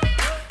a year?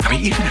 I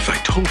mean, even if I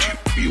told you,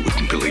 you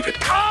wouldn't believe it.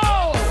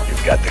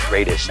 You've got the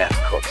greatest meth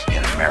cooks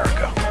in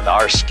America.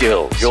 Our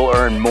skills, you'll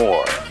earn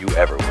more than you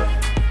ever will.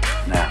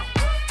 Now,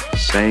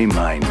 say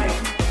my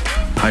name.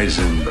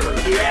 HEISENBERG.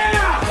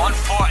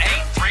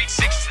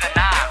 14836 to the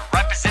 9,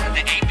 representing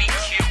the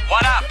ABQ.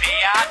 What up,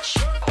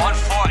 biatch?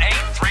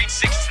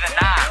 14836 to the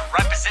 9,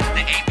 representing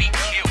the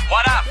ABQ.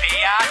 What up,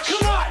 biatch?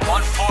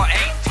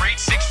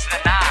 14836 to the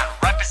 9,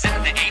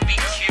 representing the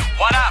ABQ.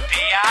 What up,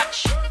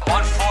 biatch?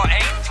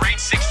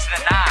 14836 to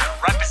the 9,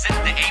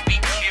 representing the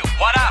ABQ.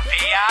 What up,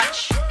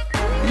 biatch?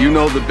 You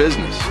know the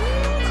business,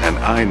 and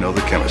I know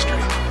the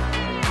chemistry.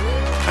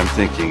 I'm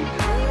thinking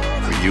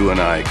you and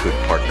I could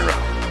partner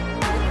up.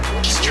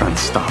 Just trying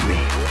to stop me.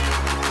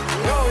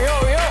 Yo,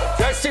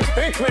 Jesse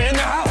Pinkman in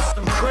the house.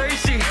 I'm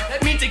crazy.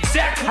 That means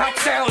exactly how it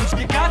sounds.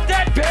 You got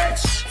that,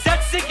 bitch? Is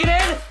that sinking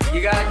in?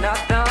 You got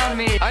nothing on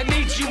me. I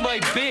made you my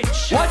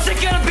bitch. What's it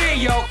gonna be,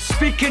 yo?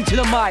 Speak into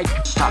the mic.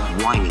 Stop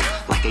whining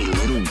like a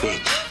little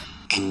bitch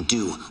and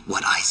do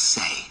what I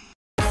say.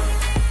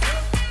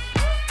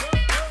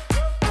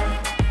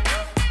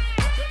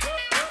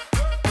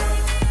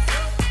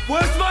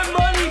 Where's my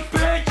money,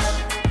 bitch?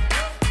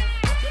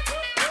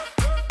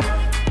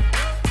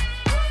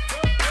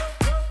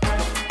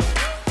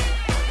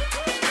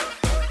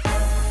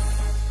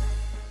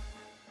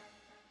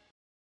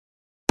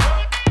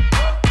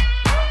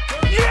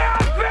 Yeah,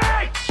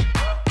 bitch!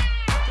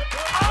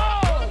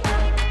 Oh!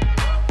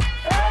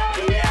 Hell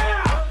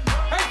yeah!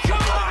 Hey,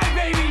 come on,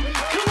 baby!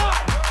 Come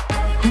on!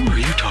 Who are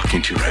you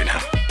talking to right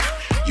now?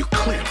 You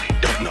clearly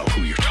don't know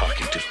who you're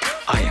talking to.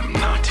 I am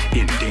not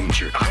in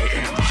danger. I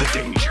am the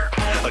danger.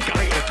 A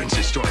guy opens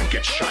his door and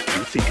gets shot.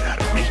 You think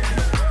that of me?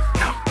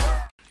 No.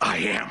 I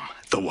am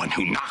the one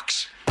who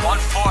knocks.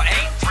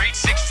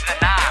 14836 to the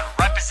 9,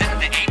 representing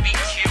the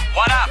ABQ.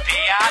 What up,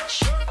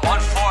 biatch?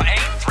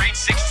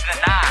 14836 to the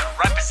 9,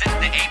 representing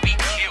the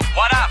ABQ.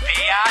 What up,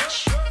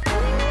 biatch?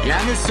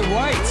 Yeah, Mr.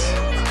 White.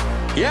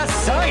 Yes,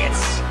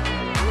 science.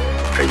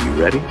 Are you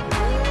ready?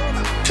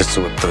 Just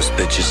to whip those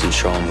bitches and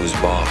show them who's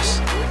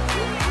boss.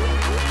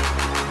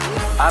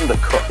 I'm the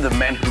cook, the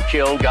men who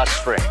killed Gus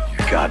Fring.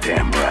 You're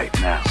goddamn right.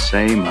 Now,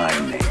 say my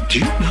name. Do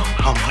you know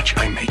how much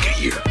I make a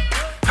year?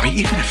 I mean,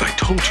 even if I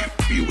told you,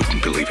 you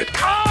wouldn't believe it.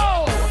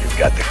 Oh! You've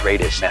got the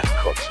greatest meth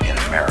cooks in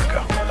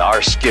America. With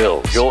our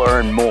skills, you'll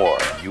earn more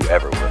than you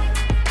ever will.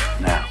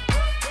 Now,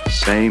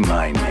 say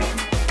my name.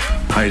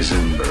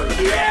 HEISENBERG.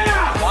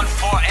 Yeah!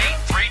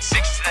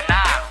 14836 to the 9,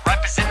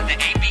 representing the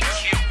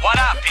ABQ. What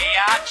up,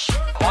 biatch?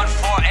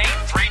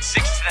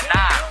 14836 to the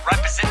 9,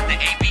 representing the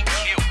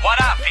ABQ.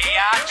 What up,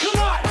 biatch? Come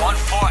on!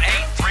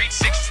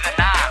 14836 to the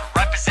 9,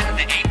 representing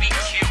the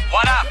ABQ.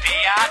 What up,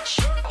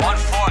 biatch?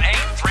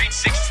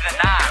 14836 to the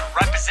 9,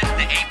 representing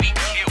the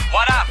ABQ.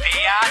 What up,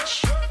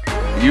 biatch?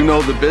 You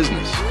know the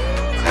business,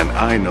 and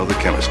I know the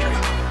chemistry.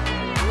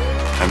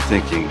 I'm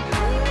thinking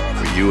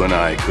you and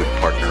I could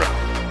partner up.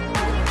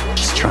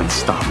 Just trying to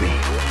stop me.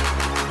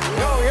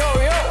 Yo,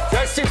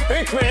 Jesse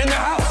Pinkman in the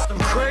house. I'm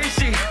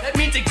crazy. That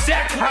means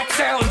exactly how it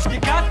sounds. You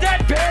got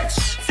that, bitch?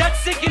 Is that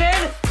sinking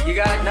in? You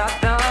got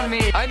nothing on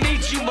me. I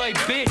made you my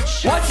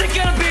bitch. What's it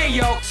gonna be,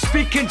 yo?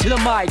 Speak into the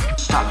mic.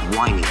 Stop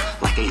whining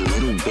like a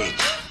little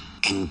bitch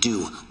and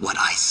do what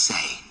I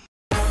say.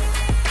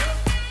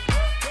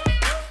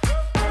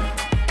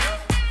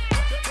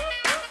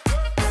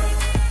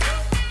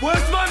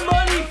 Where's my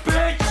money,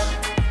 bitch?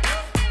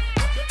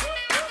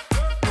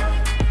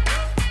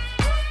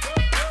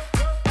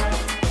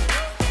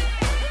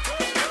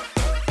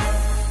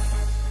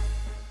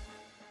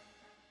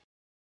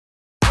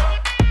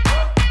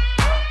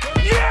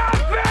 Yeah,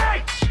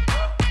 bitch!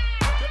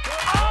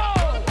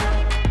 Oh!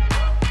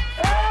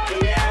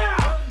 Hell yeah!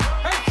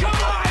 Hey, come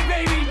on,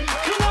 baby!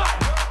 Come on!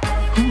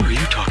 Who are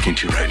you talking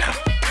to right now?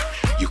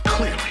 You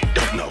clearly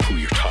don't know who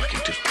you're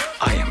talking to.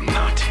 I am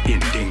not in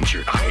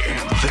danger. I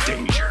am the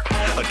danger.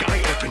 A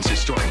guy opens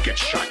his door and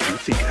gets shot. You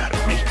think that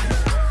of me?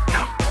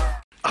 No.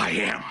 I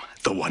am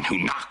the one who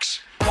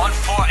knocks.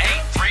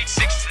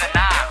 14836 to the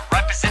 9,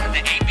 representing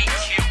the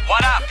ABQ.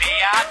 What up,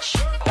 biatch?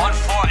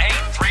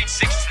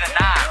 14836 to the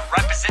 9,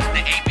 representing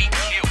the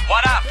ABQ.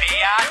 What up,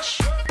 biatch?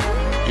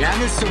 Yeah,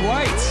 Mr.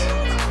 White.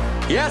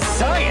 Yes,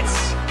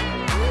 science.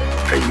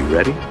 Are you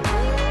ready?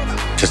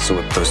 Just to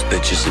whip those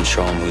bitches and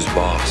show them who's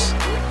boss.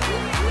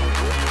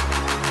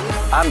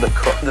 I'm the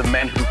cook, the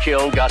man who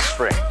killed Gus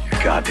Fring.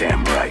 You're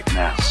goddamn right.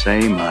 Now,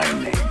 say my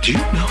name. Do you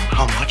know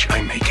how much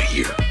I make a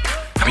year?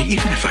 I mean,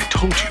 even if I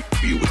told you,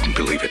 you wouldn't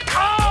believe it.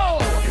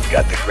 Oh! You've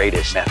got the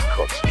greatest meth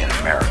cooks in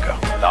America.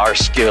 With our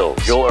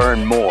skills, you'll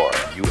earn more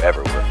than you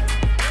ever will.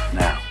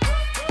 Now,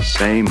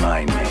 say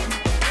my name.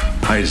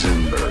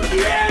 HEISENBERG.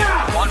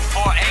 Yeah!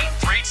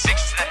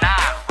 14836 to the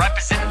 9,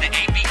 representing the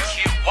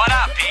ABQ. What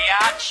up,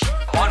 biatch?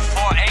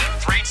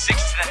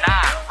 14836 to the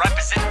 9,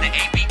 representing the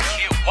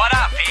ABQ. What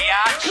up,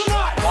 biatch? Come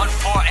on!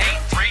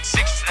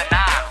 14836 to the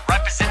 9,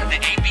 representing the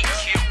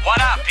ABQ.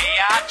 What up,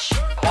 biatch?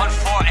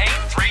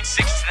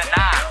 14836 to the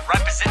 9,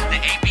 representing the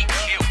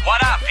ABQ.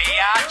 What up,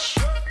 biatch?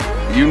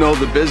 You know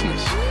the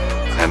business,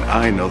 and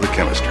I know the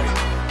chemistry.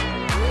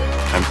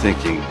 I'm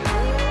thinking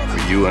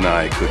you and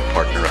I could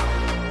partner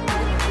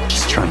up.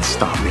 Just trying to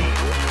stop me.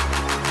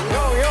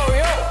 Yo,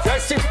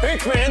 Jesse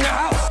Pinkman in the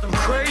house. I'm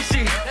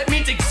crazy. That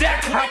means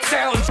exactly how it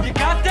sounds. You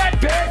got that,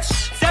 bitch?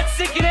 Is that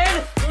sinking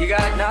in? You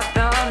got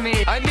nothing on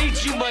me. I made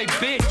you my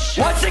bitch.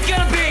 What's it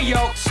gonna be,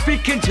 yo?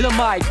 Speak into the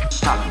mic.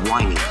 Stop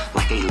whining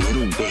like a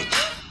little bitch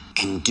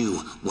and do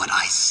what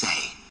I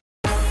say.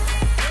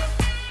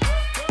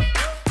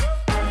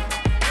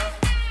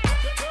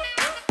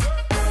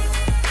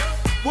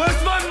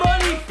 Where's my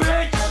money,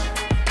 bitch?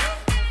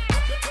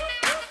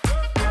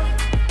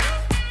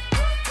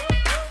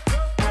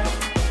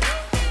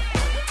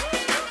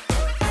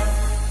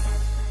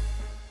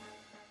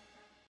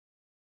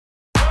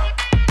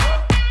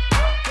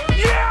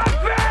 Yeah,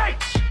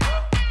 bitch!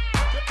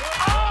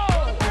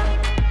 Oh!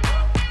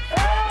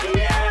 Hell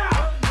yeah!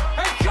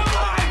 Hey, come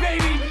on,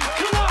 baby!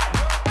 Come on!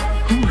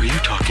 Who are you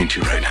talking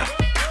to right now?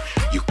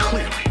 You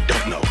clearly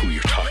don't know who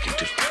you're talking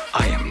to.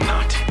 I am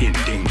not in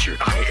danger.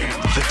 I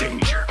am the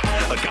danger.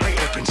 A guy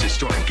opens his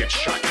door and gets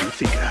shot. You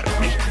think that of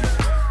me?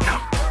 No.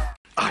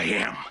 I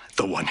am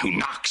the one who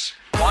knocks.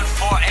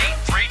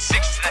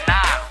 14836 to the 9,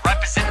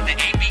 representing the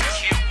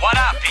ABQ. What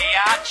up,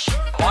 biatch?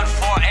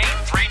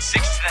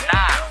 14836 to the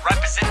 9,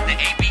 representing the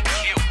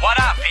ABQ. What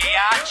up,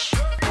 biatch?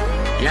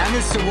 Yeah,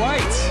 Mr.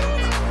 White.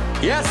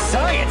 Yes,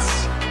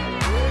 science.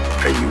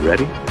 Are you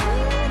ready?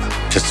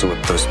 Just to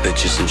whip those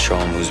bitches and show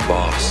them who's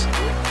boss.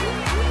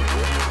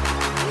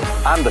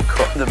 I'm the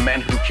cook, the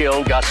man who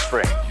killed Gus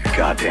Fring. You're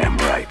goddamn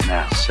right.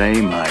 Now,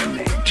 say my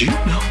name. Do you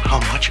know how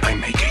much I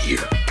make a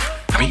year?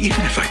 I mean,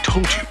 even if I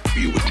told you,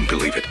 you wouldn't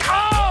believe it.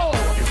 Oh!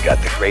 You've got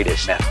the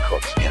greatest meth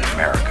cooks in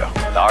America.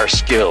 With our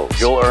skills,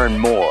 you'll earn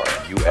more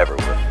than you ever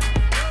will.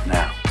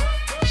 Now,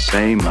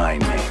 say my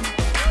name.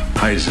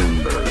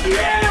 HEISENBERG.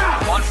 Yeah!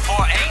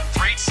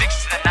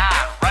 14836 to the 9,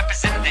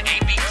 representing the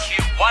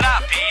ABQ. What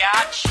up,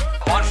 biatch?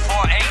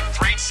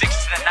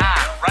 14836 to the 9,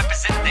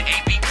 representing the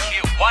ABQ.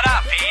 What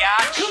up,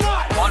 biatch? Come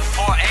on!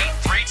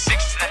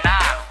 14836 to the 9,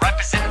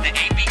 representing the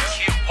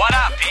ABQ. What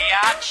up,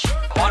 biatch?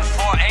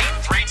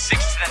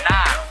 14836 to the 9,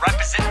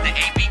 representing the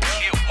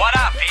ABQ. What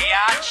up,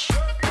 biatch?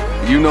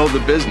 You know the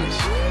business,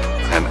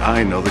 and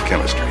I know the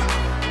chemistry.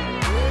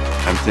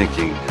 I'm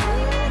thinking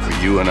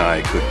you and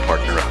I could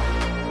partner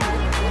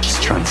up.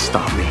 Just trying to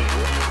stop me.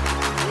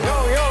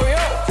 Yo,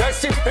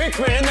 Jesse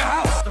Pinkman in the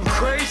house. I'm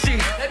crazy.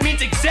 That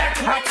means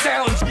exactly how it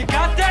sounds. You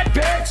got that,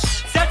 bitch?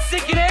 Is that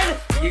sinking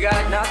in? You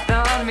got nothing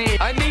on me.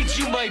 I made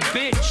you my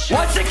bitch.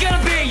 What's it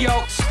gonna be,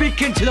 yo?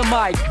 Speak into the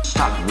mic.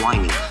 Stop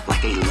whining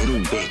like a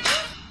little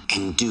bitch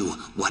and do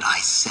what I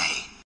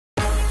say.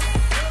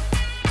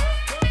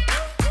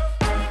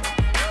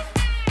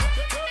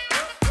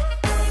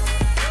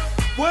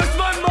 Where's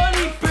my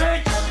money,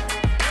 bitch?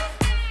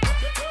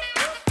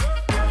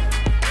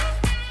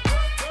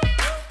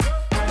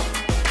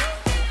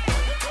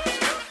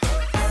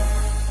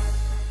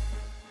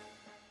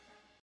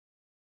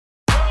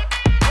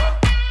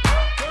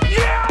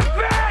 Yeah,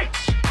 bitch!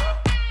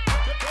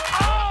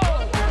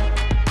 Oh!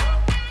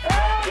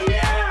 Hell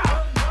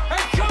yeah!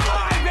 Hey, come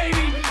on,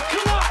 baby!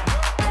 Come on!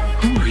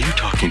 Who are you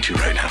talking to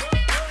right now?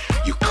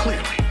 You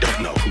clearly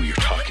don't know who you're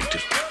talking to.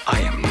 I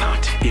am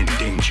not in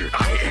danger.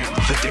 I am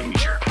the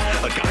danger.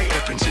 A guy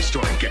opens his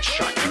door and gets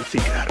shot. You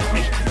think that of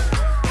me?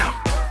 No.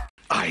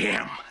 I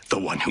am the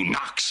one who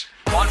knocks.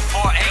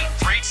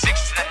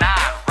 14836 to the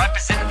 9,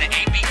 representing the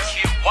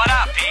ABQ. What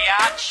up,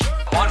 biatch?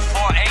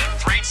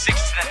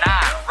 14836 to the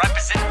 9,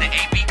 representing the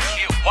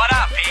ABQ. What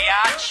up,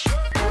 biatch?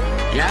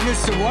 Yeah,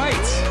 Mr.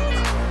 White.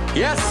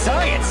 Yes,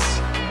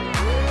 science.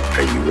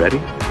 Are you ready?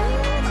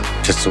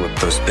 Just to whip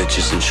those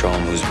bitches and show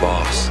them who's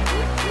boss.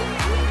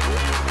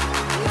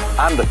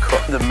 I'm the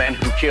cook, the men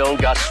who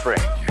killed Gus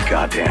Fring. You're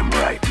goddamn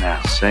right.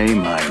 Now, say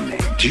my name.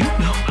 Do you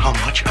know how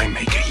much I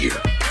make a year?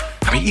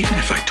 I mean, even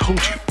if I told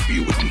you,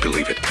 you wouldn't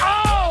believe it.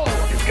 Oh!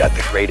 You've got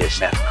the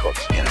greatest meth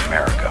cooks in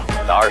America.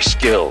 Our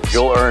skills,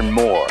 you'll earn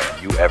more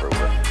than you ever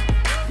will.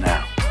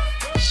 Now,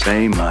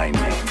 say my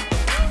name.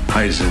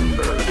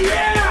 HEISENBERG.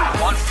 Yeah!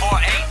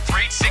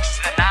 14836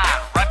 to the 9,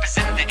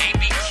 representing the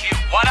ABQ.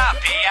 What up,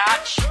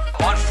 biatch?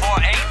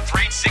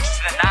 14836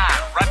 to the 9,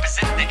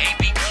 representing the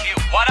ABQ.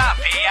 What up,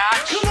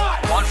 biatch? Come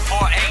on!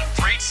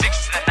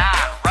 14836 to the 9,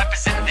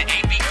 representing the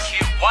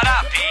ABQ. What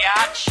up,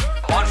 biatch?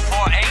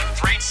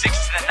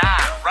 14836 to the 9,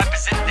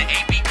 representing the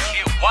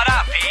ABQ. What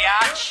up,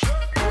 biatch?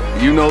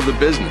 You know the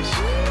business,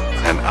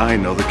 and I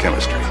know the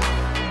chemistry.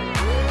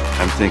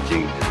 I'm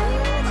thinking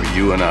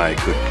you and I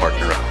could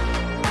partner up.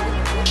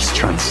 Just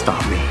trying to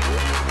stop me.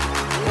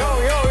 Yo,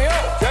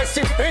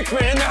 Jesse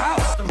Pinkman in the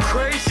house. I'm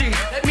crazy.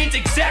 That means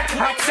exactly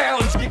how it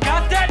sounds. You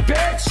got that,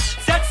 bitch?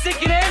 Is that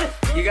sinking in?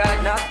 You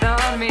got nothing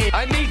on me.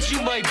 I made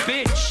you my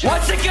bitch.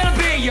 What's it gonna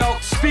be, yo?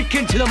 Speak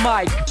into the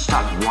mic.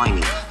 Stop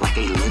whining like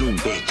a little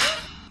bitch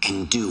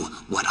and do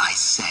what I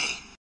say.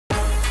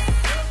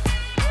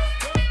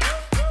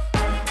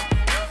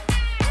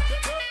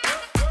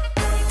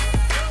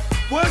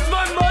 Where's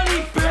my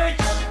money, bitch?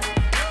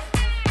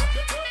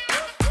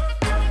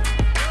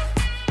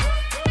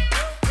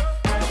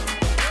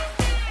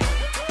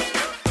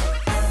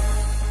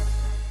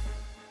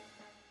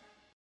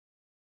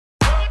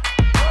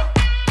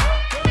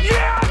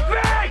 Yeah,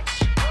 bitch!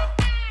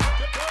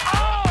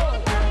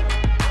 Oh!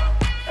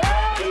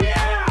 Hell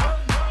yeah!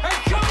 Hey,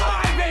 come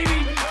on, baby!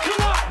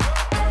 Come on!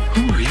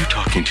 Who are you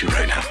talking to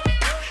right now?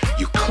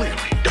 You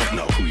clearly don't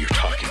know who you're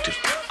talking to.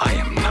 I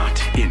am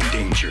not in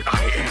danger.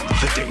 I am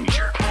the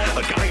danger.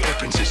 A guy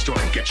opens his door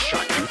and gets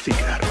shot. You think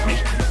that of me?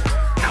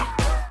 No.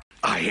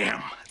 I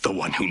am the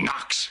one who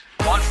knocks.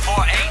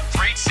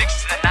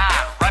 14836 to the 9,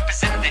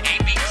 representing the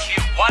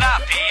ABQ. What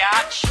up,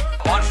 biatch?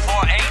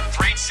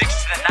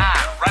 14836 to the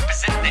 9,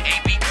 representing the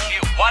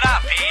ABQ. What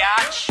up,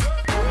 biatch?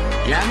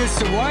 Yeah,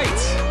 Mr.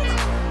 White.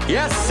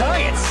 Yes,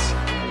 science.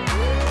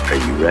 Are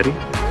you ready?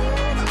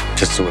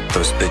 Just to whip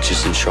those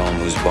bitches and show them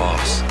who's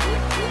boss.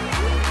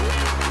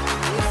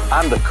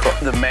 I'm the cook,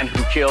 the men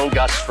who killed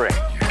Gus Fring.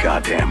 You're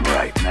goddamn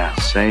right. Now,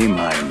 say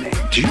my name.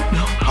 Do you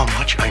know how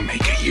much I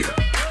make a year?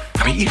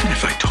 I mean, even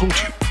if I told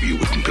you, you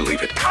wouldn't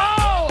believe it.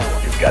 Oh!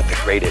 You've got the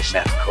greatest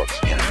meth cooks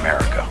in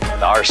America.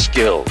 Our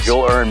skills,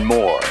 you'll earn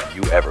more than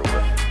you ever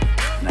will.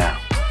 Now,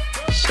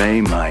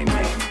 say my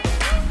name.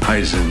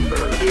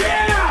 HEISENBERG.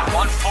 Yeah!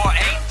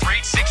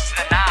 14836 to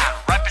the 9,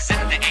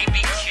 representing the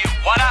ABQ.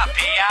 What up,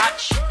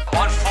 biatch?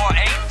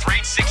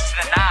 14836 to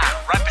the 9,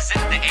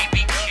 representing the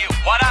ABQ.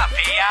 What up,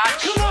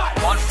 biatch? Come on!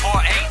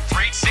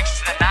 14836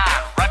 to the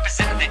 9,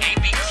 representing the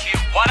ABQ.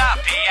 What up,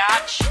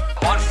 biatch?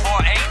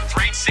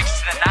 14836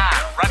 to the 9,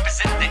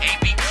 representing the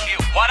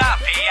ABQ. What up,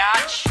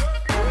 biatch?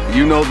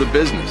 You know the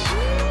business,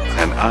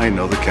 and I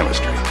know the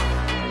chemistry.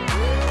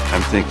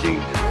 I'm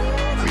thinking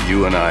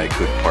you and I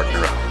could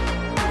partner up.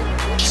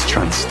 Just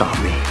trying to stop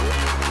me.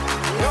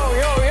 Yo,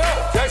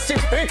 Jesse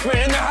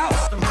Pinkman in the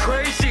house. I'm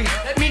crazy.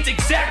 That means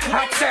exactly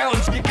how it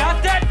sounds. You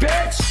got that,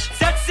 bitch? Is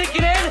that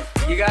sinking in?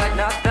 You got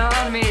nothing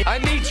on me. I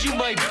made you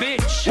my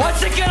bitch.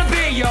 What's it gonna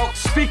be, yo?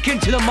 Speak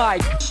into the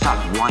mic. Stop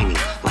whining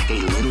like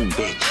a little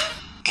bitch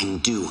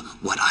and do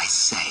what I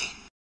say.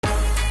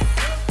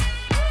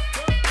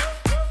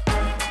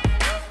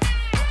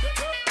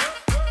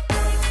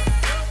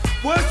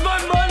 Where's my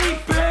money,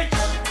 bitch?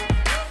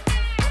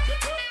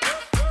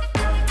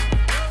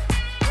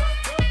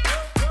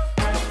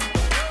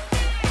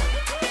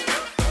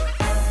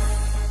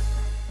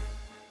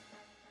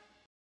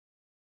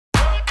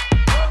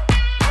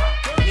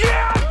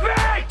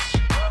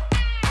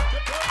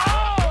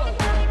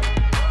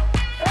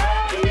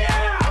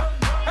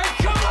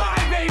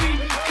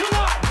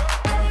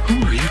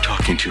 Who are you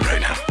talking to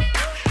right now?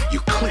 You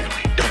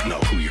clearly don't know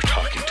who you're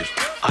talking to.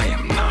 I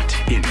am not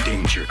in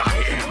danger. I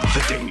am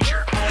the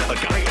danger. A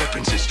guy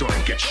opens his door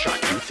and gets shot.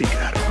 You think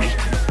that of me?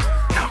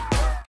 No.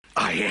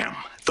 I am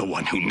the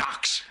one who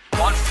knocks.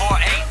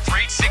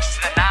 14836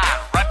 to the 9,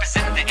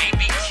 representing the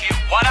ABQ.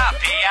 What up,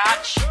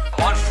 biatch?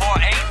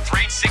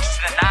 14836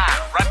 to the 9,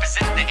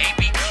 representing the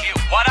ABQ.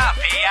 What up,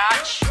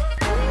 biatch?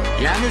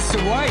 Yeah, Mr.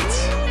 White.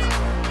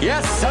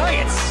 Yes,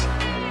 science.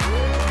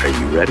 Are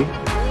you ready?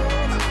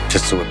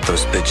 Just to whip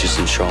those bitches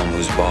and show them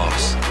who's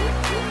boss.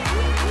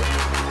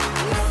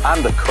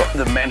 I'm the cook,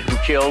 the man who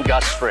killed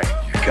Gus Fring.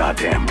 You're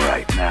goddamn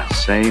right. Now,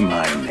 say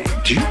my name.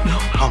 Do you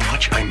know how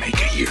much I make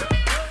a year?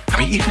 I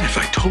mean, even if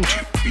I told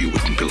you, you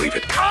wouldn't believe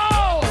it.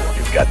 Oh!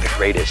 You've got the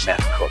greatest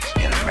meth cooks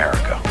in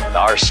America. With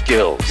our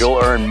skills, you'll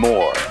earn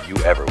more than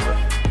you ever will.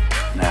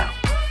 Now,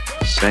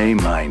 say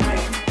my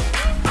name.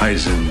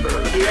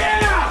 HEISENBERG.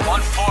 Yeah!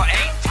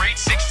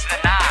 14836 to the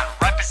 9,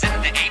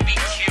 representing the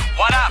ABQ.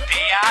 What up,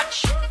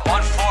 biatch?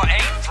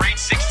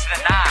 14836 to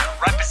the 9,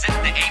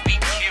 representing the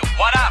ABQ.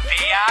 What up,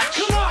 biatch?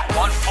 Come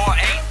on!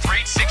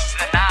 14836 to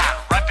the 9,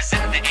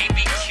 representing the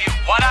ABQ.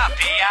 What up,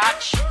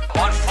 biatch?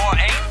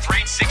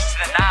 14836 to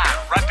the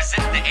 9,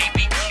 representing the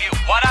ABQ.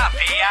 What up,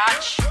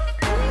 biatch?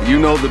 You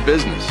know the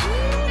business,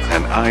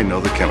 and I know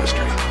the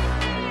chemistry.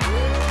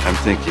 I'm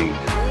thinking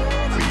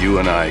you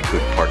and I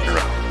could partner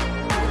up.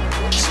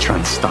 Just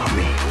trying to stop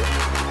me.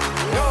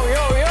 Yo!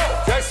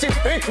 Jesse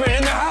Pinkman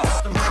in the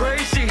house. I'm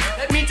crazy.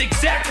 That means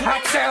exactly how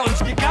it sounds.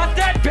 You got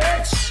that,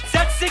 bitch? Is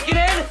that sinking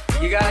in?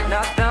 You got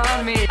nothing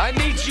on me. I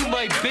made you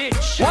my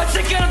bitch. What's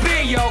it gonna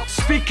be, yo?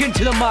 Speak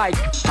into the mic.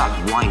 Stop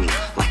whining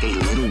like a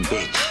little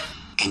bitch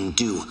and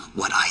do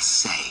what I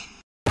say.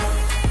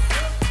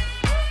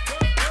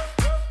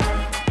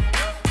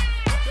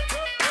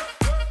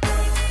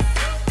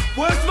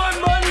 Where's my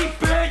money,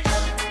 bitch?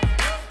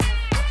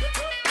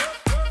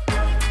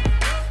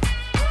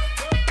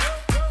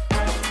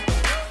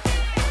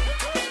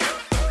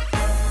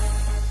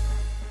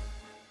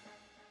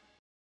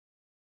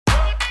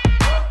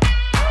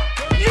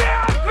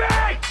 Yeah,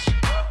 bitch!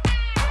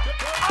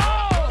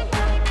 Oh!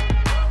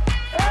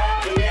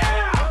 Hell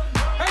yeah!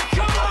 Hey,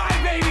 come on,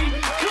 baby!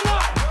 Come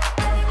on!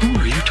 Who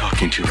are you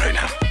talking to right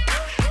now?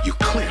 You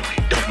clearly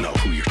don't know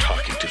who you're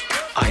talking to.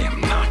 I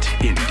am not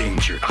in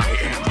danger. I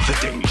am the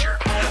danger.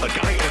 A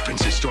guy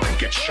opens his door and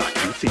gets shot.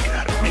 You think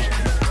that of me?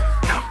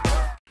 No.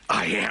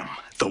 I am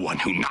the one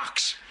who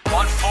knocks.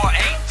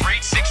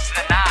 14836 to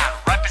the 9,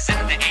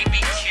 representing the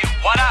ABQ.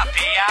 What up,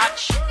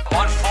 biatch?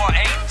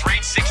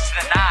 14836 to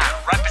the 9,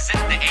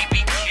 representing the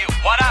ABQ.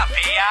 What up,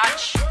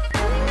 biatch?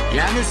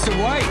 Yeah, Mr.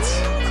 White.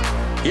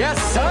 Yes,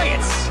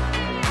 science.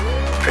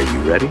 Are you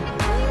ready?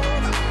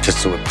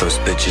 Just to whip those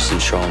bitches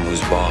and show them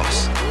who's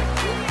boss.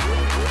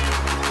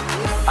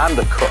 I'm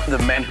the cook, the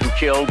man who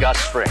killed Gus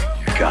Fring.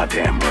 You're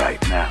goddamn right.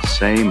 Now,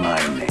 say my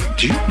name.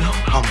 Do you know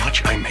how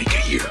much I make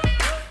a year?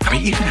 I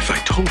mean, even if I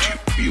told you,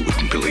 you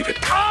wouldn't believe it.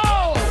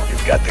 Oh!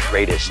 You've got the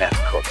greatest meth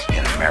cooks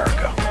in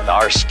America. With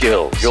our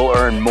skills, you'll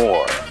earn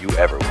more than you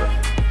ever will.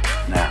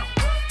 Now,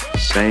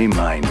 say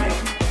my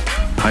name.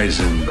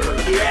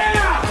 HEISENBERG.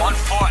 Yeah!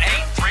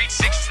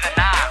 14836 to the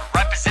 9,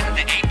 representing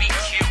the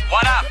ABQ.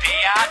 What up,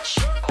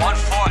 biatch?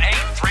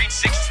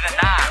 14836 to the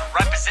 9,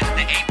 representing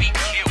the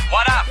ABQ.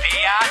 What up,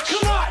 biatch?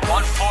 Come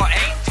on!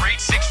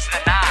 14836 to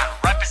the 9,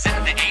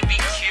 representing the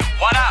ABQ.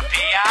 What up,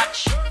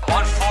 biatch?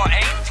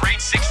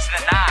 14836 to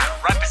the 9,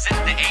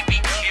 representing the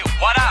ABQ.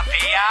 What up,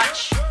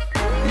 biatch?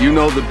 You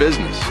know the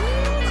business,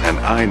 and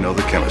I know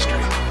the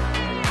chemistry.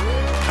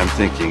 I'm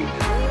thinking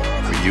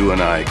you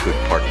and I could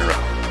partner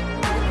up.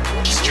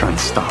 Just trying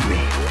to stop me.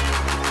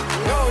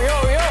 Yo!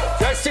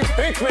 Jesse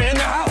Pinkman in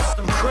the house.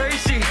 I'm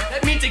crazy.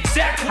 That means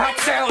exactly how it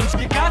sounds.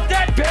 You got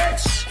that,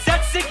 bitch? Is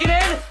that sinking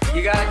in?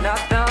 You got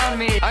nothing on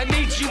me. I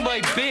made you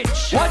my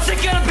bitch. What's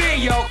it gonna be,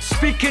 yo?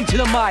 Speak into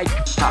the mic.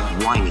 Stop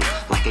whining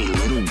like a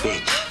little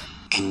bitch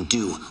and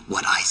do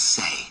what I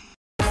say.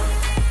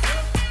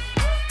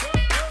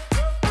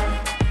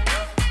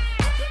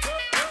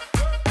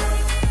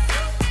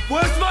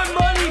 Where's my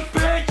money,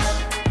 bitch?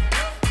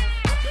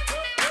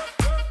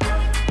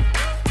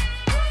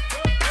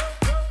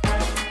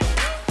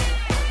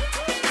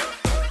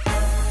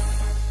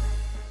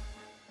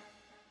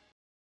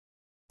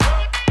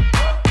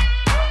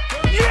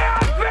 Yeah,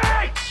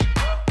 bitch!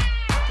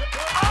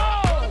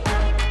 Oh!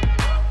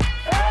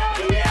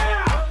 Hell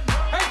yeah!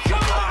 Hey,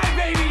 come on,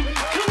 baby!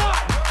 Come on!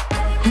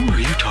 Who are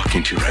you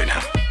talking to right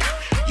now?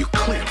 You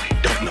clearly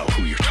don't know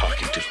who you're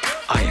talking to.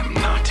 I am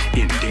not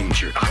in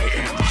danger. I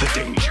am the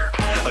danger.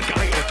 A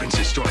guy opens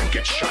his door and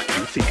gets shot.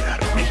 You think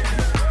that of me?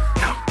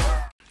 No.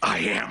 I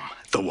am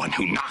the one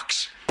who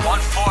knocks.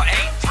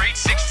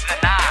 14836 to the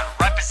 9,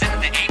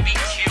 representing the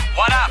ABQ.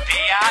 What up,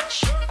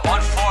 biatch?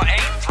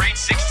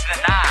 14836 to the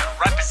 9,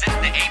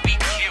 representing the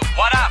ABQ.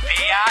 What up,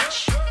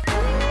 biatch?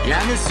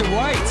 Yeah, Mr.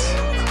 White.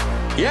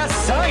 Yes,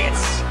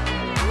 science.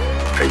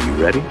 Are you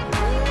ready?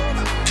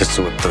 Just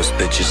to whip those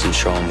bitches and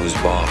show them who's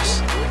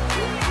boss.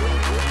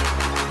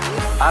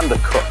 I'm the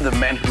cook, the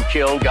man who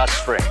killed Gus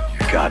Fring.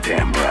 You're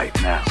goddamn right.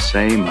 Now,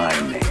 say my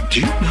name. Do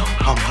you know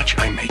how much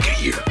I make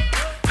a year?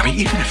 I mean,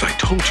 even if I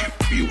told you,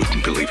 you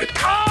wouldn't believe it.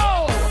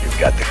 Oh! You've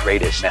got the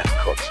greatest meth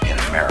cooks in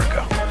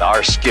America. With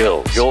our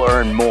skills, you'll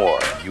earn more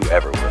than you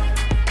ever will.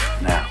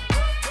 Now,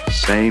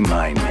 say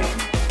my name.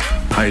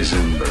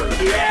 Heisenberg.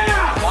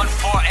 Yeah!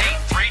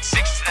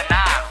 14836 to the 9,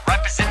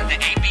 representing the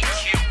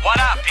ABQ. What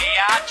up,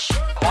 biatch?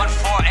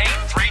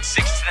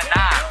 14836 to the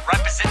 9,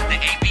 representing the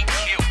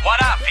ABQ.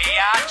 What up,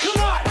 biatch?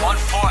 Come on!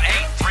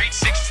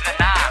 14836 to the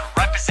 9,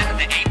 representing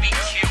the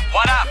ABQ.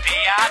 What up,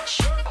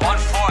 biatch?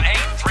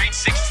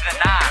 14836 to the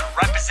 9,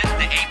 representing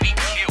the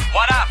ABQ.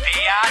 What up,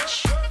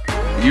 biatch?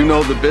 You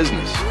know the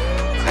business,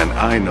 and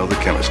I know the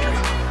chemistry.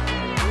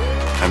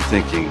 I'm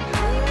thinking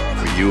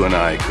you and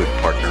I could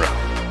partner up.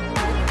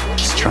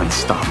 Just trying to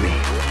stop me.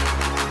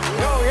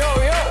 Yo,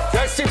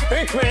 Jesse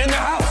Pinkman in the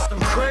house. I'm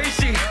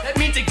crazy. That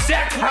means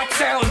exactly how it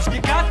sounds.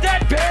 You got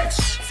that, bitch?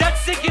 Is that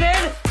sinking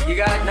in? You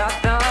got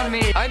nothing on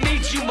me. I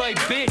made you my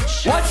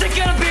bitch. What's it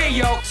gonna be,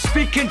 yo?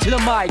 Speak into the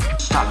mic.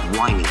 Stop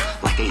whining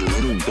like a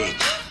little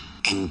bitch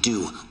and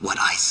do what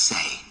I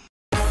say.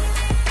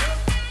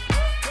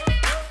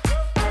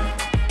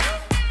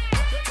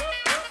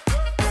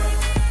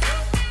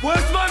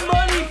 Where's my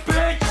money,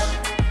 bitch?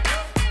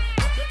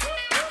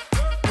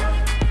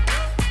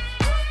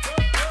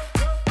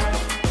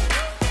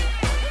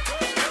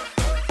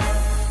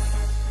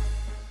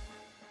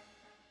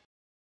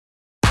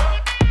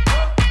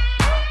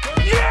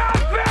 Yeah,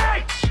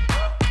 bitch!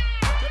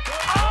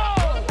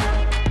 Oh!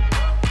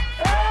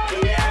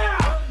 Hell yeah!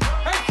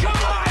 Hey,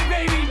 come on,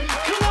 baby!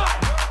 Come on!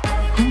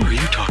 Who are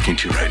you talking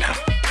to right now?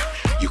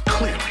 You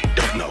clearly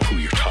don't know who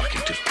you're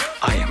talking to.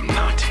 I am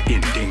not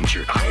in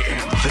danger. I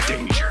am the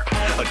danger.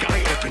 A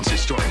guy opens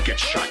his door and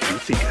gets shot. You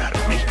think that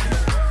of me?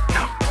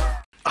 No.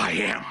 I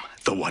am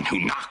the one who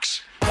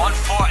knocks.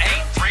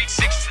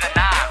 14836 to the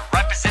 9,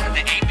 representing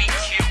the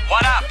ABQ.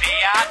 What up,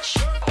 biatch?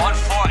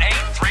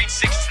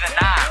 14836 to the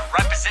 9,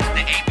 representing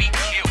the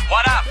ABQ.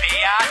 What up,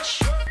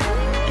 biatch?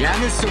 Yeah,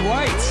 Mr.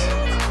 White.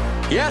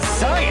 Yes,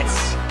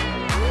 science.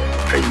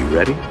 Are you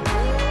ready?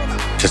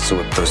 Just to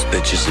whip those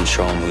bitches and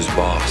show them who's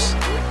boss.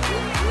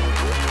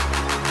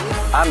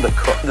 I'm the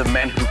cook, the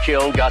men who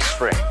killed Gus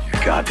Fring.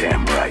 You're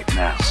goddamn right.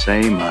 Now,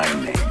 say my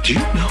name. Do you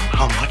know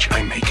how much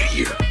I make a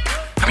year?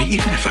 I mean,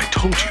 even if I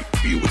told you,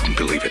 you wouldn't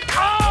believe it.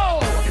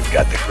 Oh! You've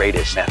got the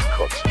greatest meth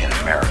cooks in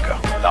America.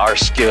 With our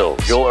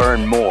skills, you'll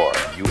earn more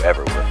than you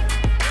ever will.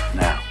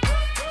 Now,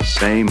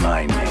 say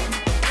my name.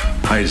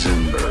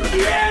 Heisenberg.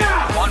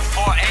 Yeah!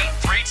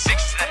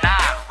 14836 to the 9,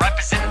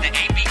 representing the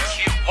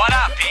ABQ. What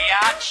up,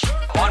 biatch?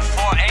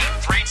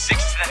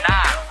 14836 to the 9,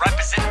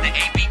 representing the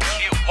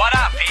ABQ. What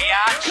up,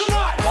 biatch? Come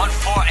on!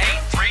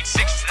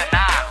 14836 to the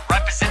 9,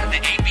 representing the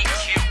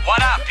ABQ.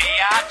 What up,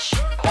 biatch?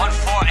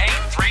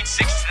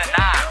 14836 to the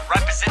 9,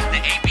 representing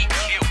the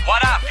ABQ.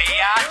 What up,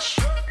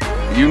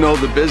 biatch? You know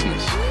the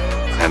business,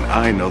 and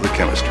I know the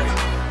chemistry.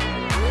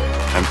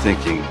 I'm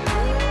thinking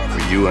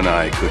you and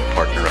I could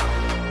partner up.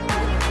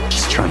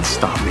 Just trying to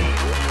stop me.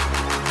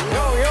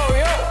 Yo,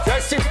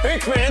 Jesse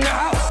Pinkman in the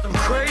house. I'm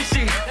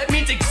crazy. That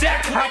means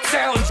exactly how it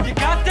sounds. You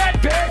got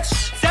that, bitch?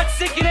 Is that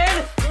sinking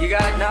in? You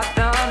got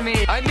nothing on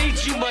me. I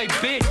made you my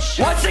bitch.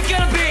 What's it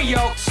gonna be,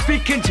 yo?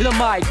 Speak into the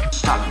mic.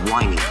 Stop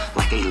whining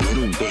like a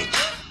little bitch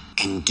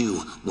and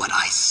do what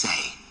I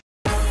say.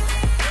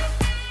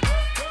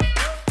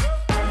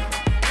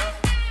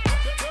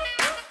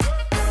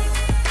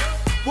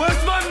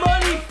 Where's my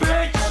money,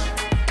 bitch?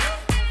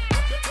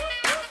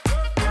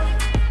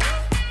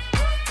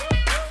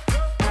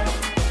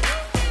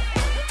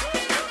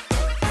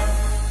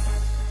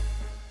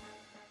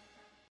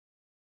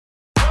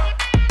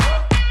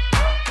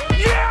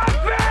 Yeah,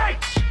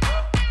 bitch!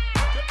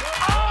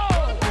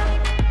 Oh!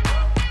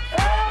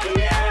 Hell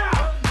yeah!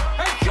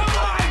 Hey, come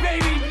on,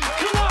 baby!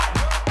 Come on!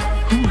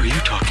 Who are you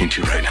talking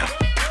to right now?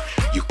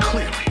 You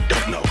clearly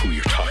don't know who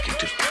you're talking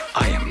to.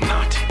 I am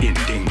not in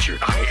danger.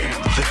 I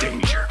am the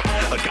danger.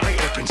 A guy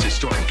opens his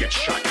door and gets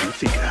shot. You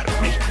think that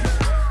of me?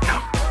 No.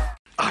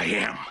 I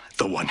am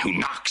the one who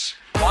knocks.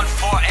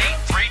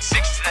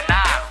 14836 to the 9,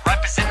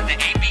 representing the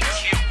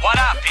ABQ. What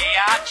up,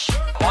 biatch?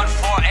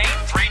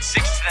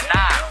 14836 to the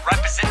 9,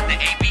 representing the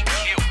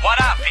ABQ. What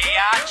up,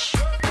 biatch?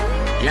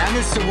 Yeah,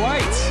 Mr.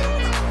 White.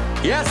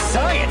 Yes,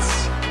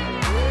 science.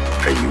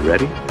 Are you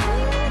ready?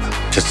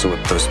 Just to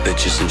whip those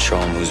bitches and show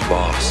them who's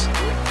boss.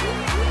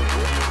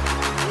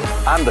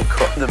 I'm the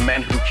cook, the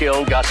men who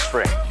killed Gus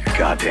Fring. You're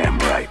goddamn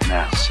right.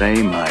 Now,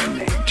 say my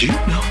name. Do you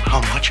know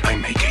how much I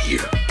make a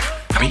year?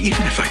 I mean,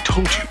 even if I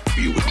told you,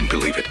 you wouldn't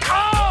believe it.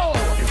 Oh!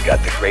 You've got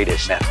the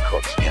greatest meth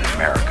cooks in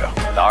America.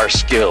 With our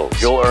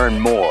skills, you'll earn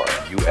more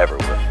than you ever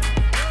will.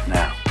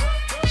 Now,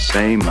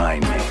 say my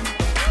name.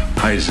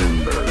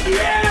 Heisenberg.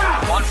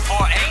 Yeah!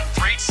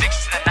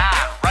 14836 to the 9,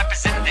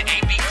 representing the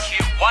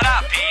ABQ. What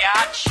up,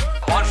 biatch?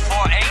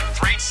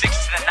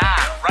 14836 to the 9,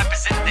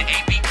 representing the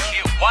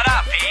ABQ. What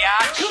up,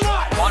 biatch? Come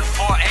on!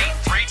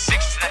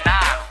 14836 to the 9,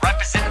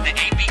 representing the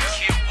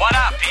ABQ. What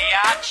up,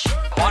 biatch?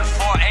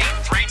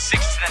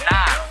 14836 to the 9,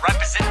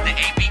 representing the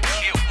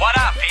ABQ. What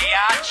up,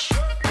 biatch?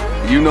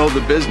 You know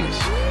the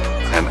business,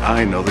 and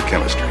I know the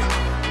chemistry.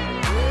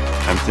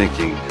 I'm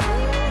thinking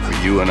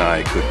you and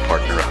I could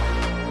partner up.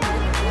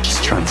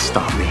 Just trying to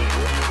stop me.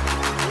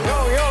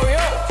 Yo,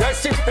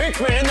 Jesse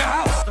Pinkman in the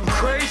house. I'm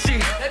crazy.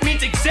 That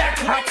means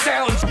exactly how it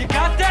sounds. You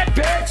got that,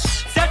 bitch?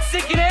 Is that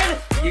sinking in?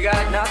 You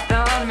got nothing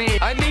on me.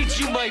 I made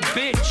you my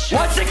bitch.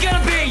 What's it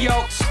gonna be,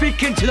 yo?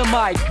 Speak into the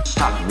mic.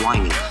 Stop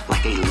whining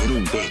like a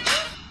little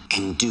bitch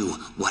and do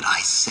what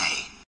I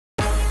say.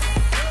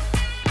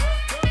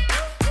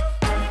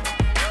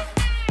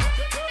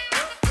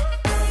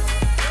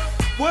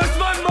 Where's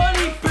my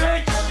money,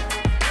 bitch?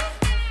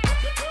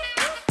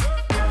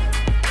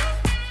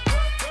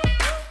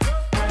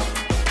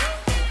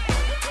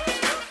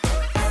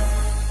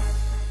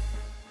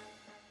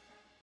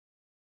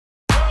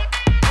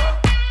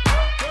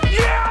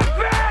 Yeah,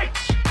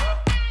 bitch!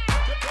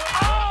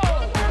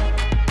 Oh!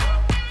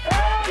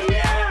 Hell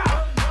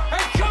yeah!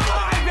 Hey, come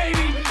on,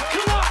 baby!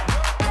 Come on!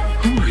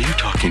 Who are you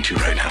talking to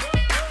right now?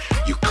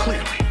 You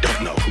clearly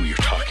don't know who you're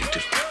talking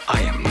to.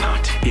 I am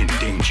not in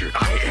danger.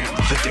 I am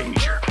the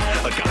danger.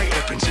 A guy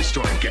opens his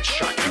door and gets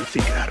shot. You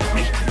think that of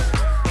me?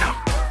 No.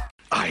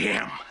 I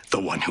am the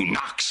one who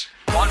knocks.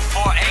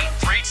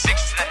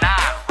 14836 to the 9,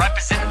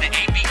 representing the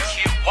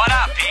ABQ. What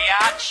up,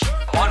 biatch?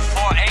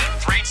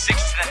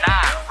 14836 to the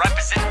 9,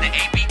 representing the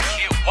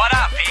ABQ. What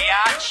up,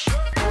 biatch?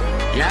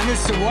 Yeah,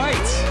 Mr.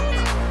 White.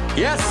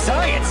 Yes,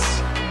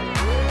 science.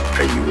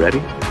 Are you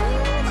ready?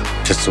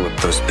 Just to whip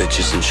those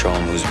bitches and show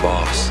them who's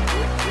boss.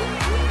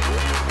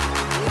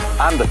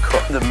 I'm the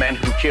cook, the man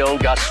who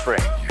killed Gus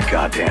Fring. You're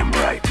goddamn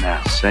right.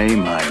 Now, say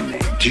my name.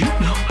 Do you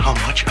know how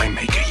much I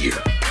make a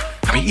year?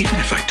 I mean, even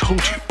if I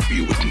told you,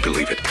 you wouldn't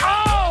believe it.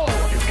 Oh!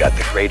 You've got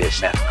the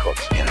greatest meth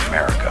cooks in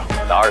America.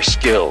 With our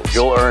skills,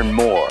 you'll earn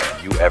more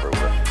than you ever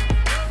will.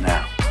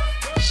 Now,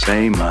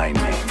 say my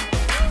name.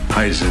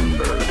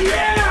 HEISENBERG.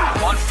 Yeah!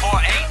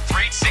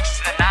 14836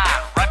 to the 9,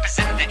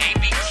 representing the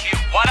ABQ.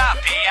 What up,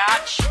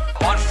 biatch?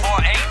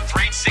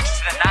 14836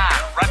 to the 9,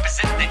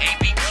 representing the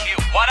ABQ.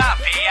 What up,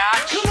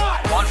 biatch? Come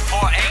on!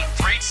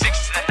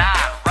 14836 to the 9,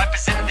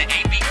 representing the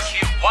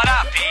ABQ. What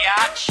up,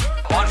 biatch?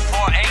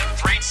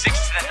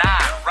 14836 to the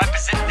 9,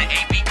 representing the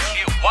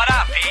ABQ. What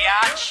up,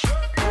 biatch?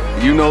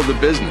 You know the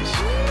business,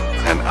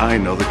 and I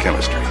know the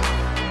chemistry.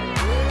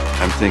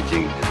 I'm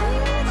thinking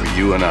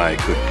you and I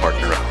could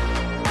partner up.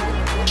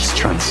 Just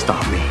trying to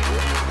stop me.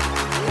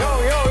 Yo,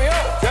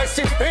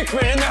 Jesse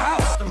Pinkman in the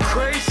house. I'm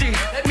crazy.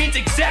 That means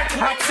exactly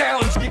how it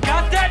sounds. You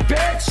got that,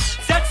 bitch?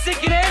 Is that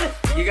sinking in?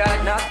 You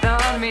got nothing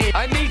on me.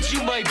 I made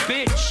you my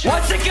bitch.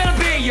 What's it gonna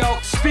be, yo?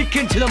 Speak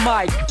into the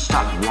mic.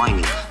 Stop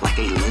whining like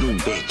a little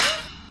bitch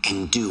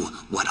and do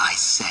what I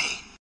say.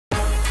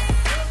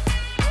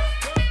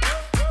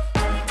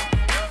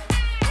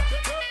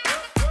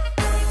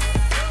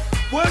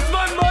 Where's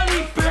my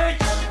money, bitch?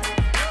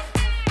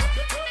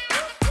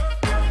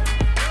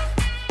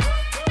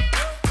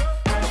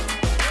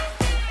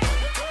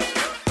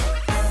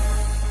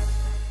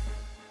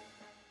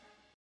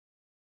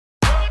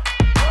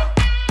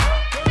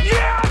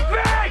 Yeah,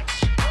 bitch!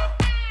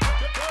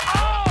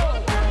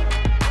 Oh!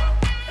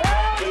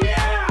 Hell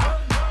yeah!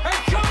 Hey,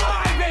 come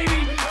on, baby!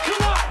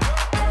 Come on!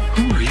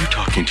 Who are you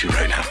talking to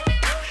right now?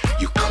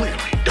 You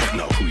clearly don't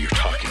know who you're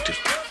talking to.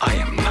 I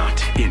am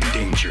not in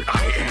danger.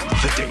 I am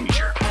the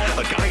danger.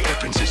 A guy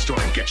opens his door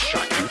and gets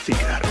shot. You think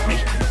that of me?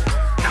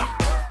 No.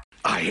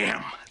 I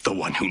am the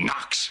one who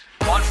knocks.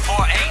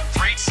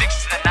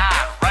 14836 to the 9,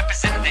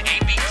 representing the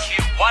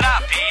ABQ. What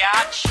up,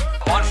 biatch?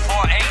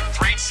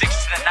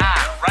 14836 to the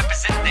 9,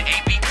 representing the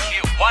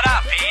ABQ. What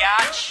up,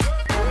 biatch?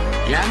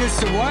 Yeah,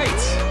 Mr.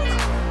 White.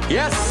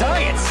 Yes,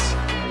 science.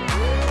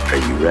 Are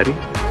you ready?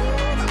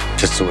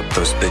 Just to whip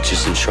those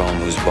bitches and show them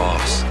who's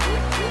boss.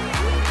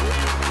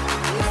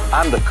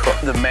 I'm the cook,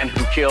 the man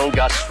who killed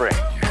Gus Fring.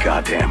 You're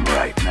goddamn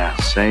right. Now,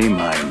 say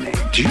my name.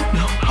 Do you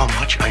know how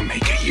much I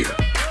make a year?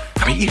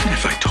 I mean, even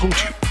if I told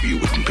you, you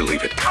wouldn't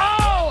believe it.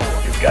 Oh!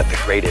 You've got the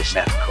greatest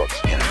meth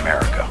cooks in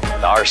America.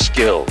 With our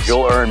skills,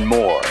 you'll earn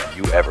more than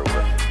you ever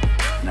will.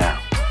 Now,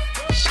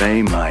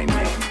 say my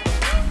name.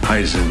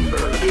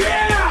 HEISENBERG.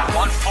 Yeah!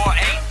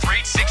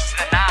 14836 to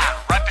the 9,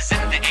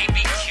 representing the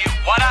ABQ.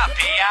 What up,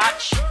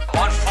 biatch?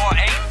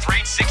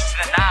 14836 to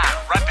the 9,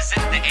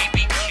 representing the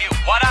ABQ.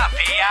 What up,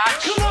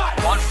 biatch? Come on!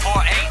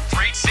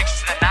 14836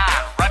 to the 9,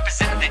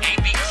 representing the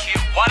ABQ.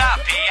 What up,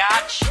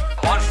 biatch?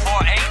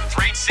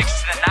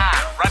 14836 to the 9,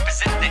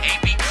 representing the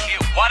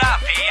ABQ. What up,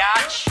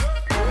 biatch?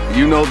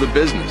 You know the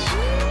business,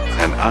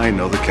 and I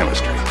know the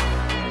chemistry.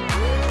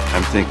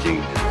 I'm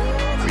thinking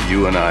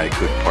you and I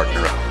could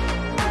partner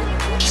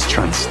up. Just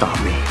trying to stop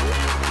me.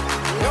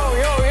 Yo,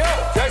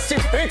 Jesse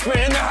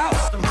Pinkman in the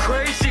house. I'm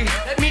crazy.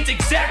 That means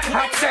exactly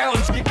how it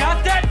sounds. You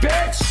got that,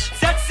 bitch? Is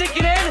that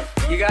sinking in?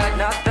 You got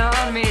nothing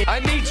on me. I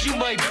made you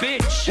my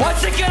bitch.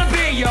 What's it gonna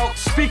be, yo?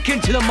 Speak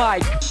into the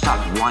mic. Stop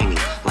whining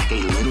like a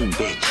little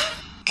bitch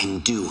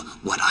and do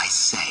what I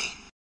say.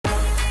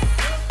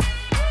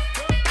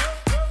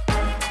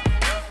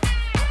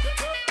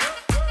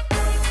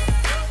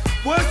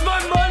 Where's my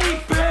money,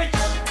 bitch?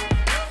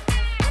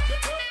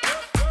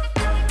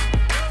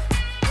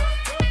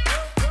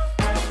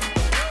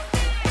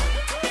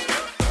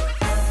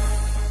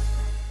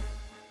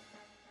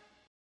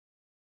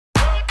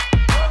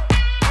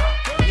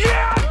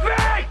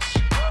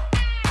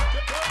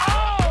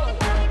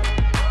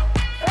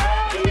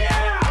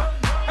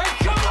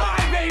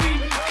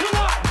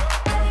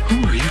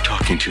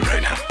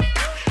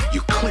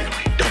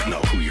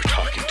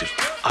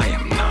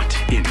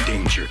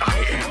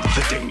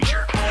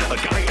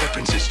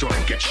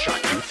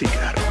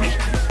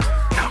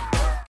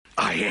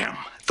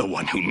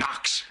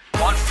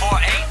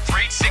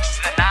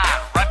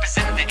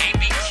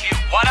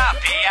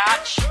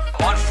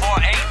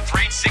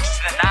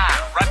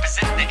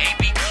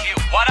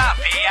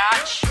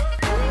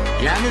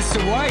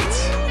 Mr.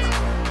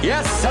 White.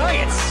 Yes,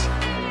 science.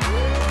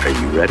 Are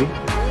you ready?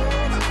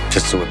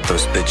 Just to whip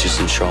those bitches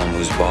and show them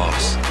who's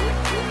boss.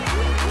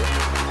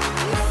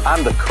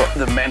 I'm the cook,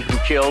 the men who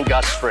killed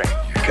Gus Fring.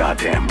 You're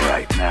goddamn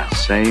right. Now,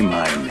 say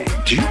my name.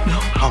 Do you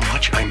know how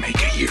much I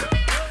make a year?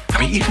 I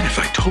mean, even if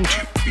I told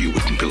you, you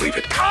wouldn't believe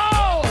it.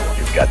 Oh!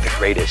 You've got the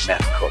greatest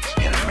meth cooks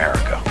in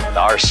America. With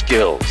our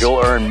skills,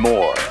 you'll earn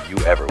more than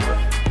you ever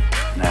will.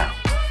 Now,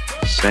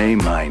 say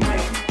my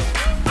name.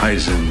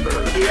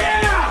 HEISENBERG.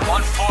 Yeah!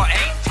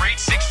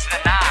 14836 to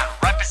the 9,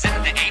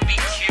 representing the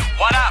ABQ.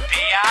 What up,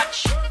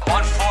 biatch?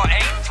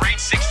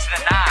 14836 to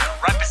the 9,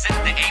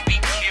 representing the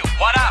ABQ.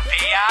 What up,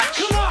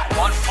 biatch? Come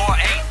on!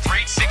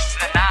 14836 to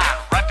the 9,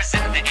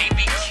 representing the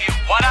ABQ.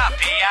 What up,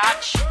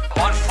 biatch?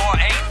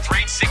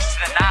 14836 to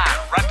the 9,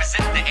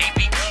 representing the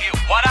ABQ.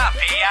 What up,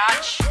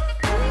 biatch?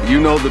 You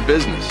know the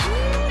business,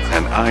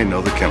 and I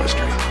know the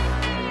chemistry.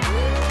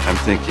 I'm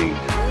thinking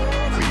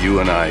you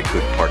and I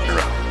could partner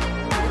up.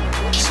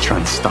 Just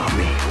trying to stop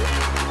me.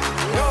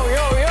 Yo,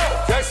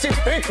 Jesse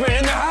Pinkman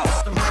in the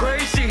house. I'm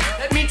crazy.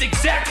 That means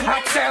exactly how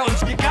it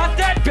sounds. You got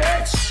that,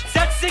 bitch? Is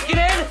that sinking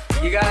in?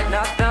 You got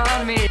nothing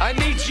on me. I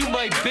made you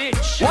my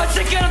bitch. What's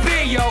it gonna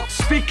be, yo?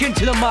 Speak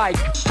into the mic.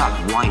 Stop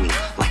whining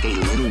like a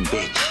little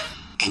bitch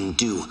and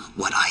do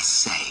what I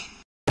say.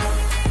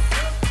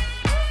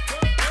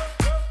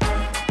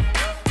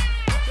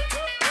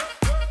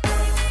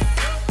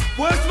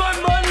 Where's my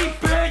money,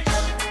 bitch?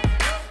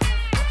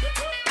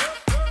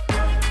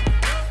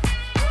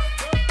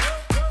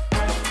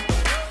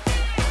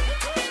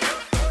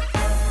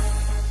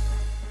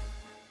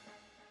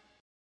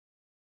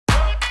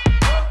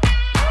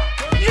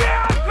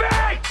 Yeah,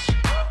 bitch!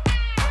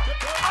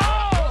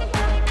 Oh!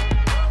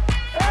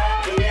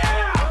 Hell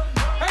yeah!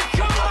 Hey,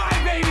 come on,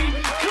 baby!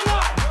 Come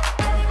on!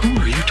 Who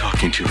are you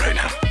talking to right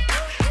now?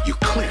 You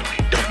clearly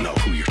don't know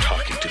who you're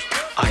talking to.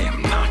 I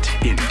am not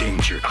in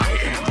danger. I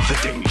am the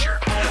danger.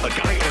 A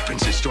guy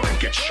opens his door and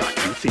gets shot.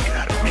 You think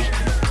that of me?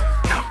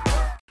 No.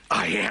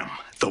 I am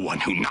the one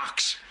who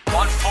knocks.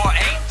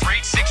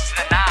 14836 to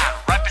the 9,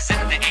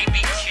 representing the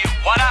ABQ.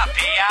 What up,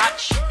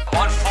 biatch?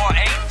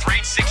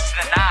 14836 to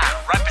the 9,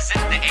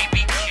 representing the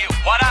ABQ.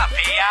 What up,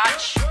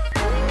 biatch?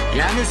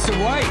 Yeah, Mr.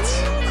 White.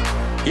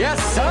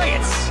 Yes,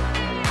 science.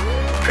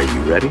 Are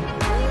you ready?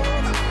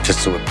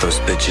 Just to whip those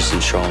bitches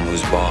and show them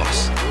who's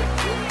boss.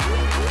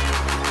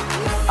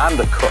 I'm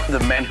the cook, the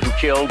men who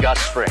killed Gus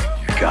Fring.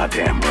 You're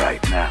goddamn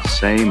right. Now,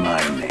 say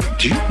my name.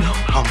 Do you know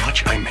how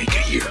much I make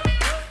a year?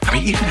 I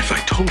mean, even if I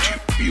told you,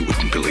 you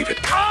wouldn't believe it.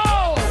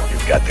 Oh!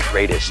 You've got the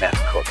greatest meth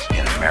cooks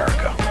in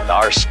America. With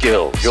our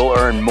skills, you'll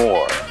earn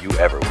more than you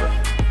ever will.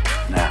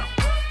 Now,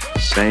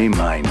 say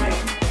my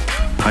name.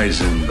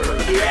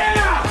 HEISENBERG.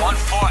 Yeah!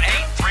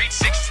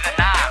 14836 to the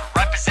 9,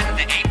 representing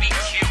the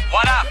ABQ.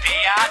 What up,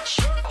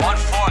 biatch?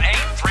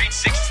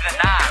 14836 to the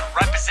 9,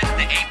 representing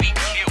the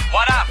ABQ.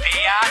 What up,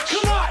 biatch?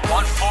 Come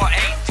on!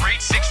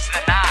 14836 to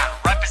the 9,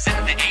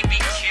 representing the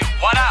ABQ.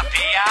 What up,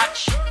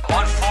 biatch?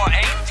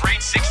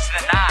 14836 to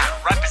the 9,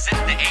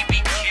 representing the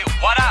ABQ.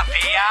 What up,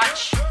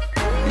 biatch?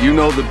 You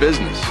know the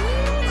business,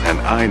 and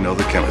I know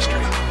the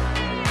chemistry.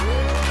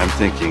 I'm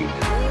thinking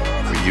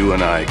you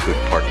and I could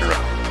partner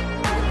up.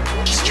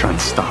 Just trying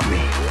to stop me.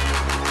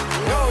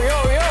 Yo,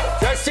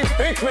 Jesse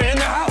Pinkman in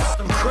the house.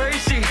 I'm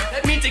crazy.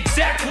 That means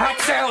exactly how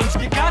it sounds.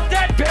 You got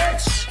that,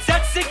 bitch? Is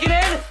that sinking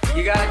in?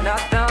 You got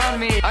nothing on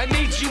me. I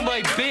made you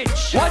my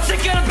bitch. What's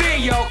it gonna be,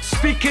 yo?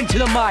 Speak into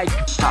the mic.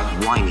 Stop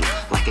whining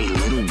like a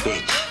little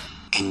bitch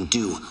and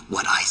do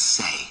what I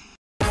say.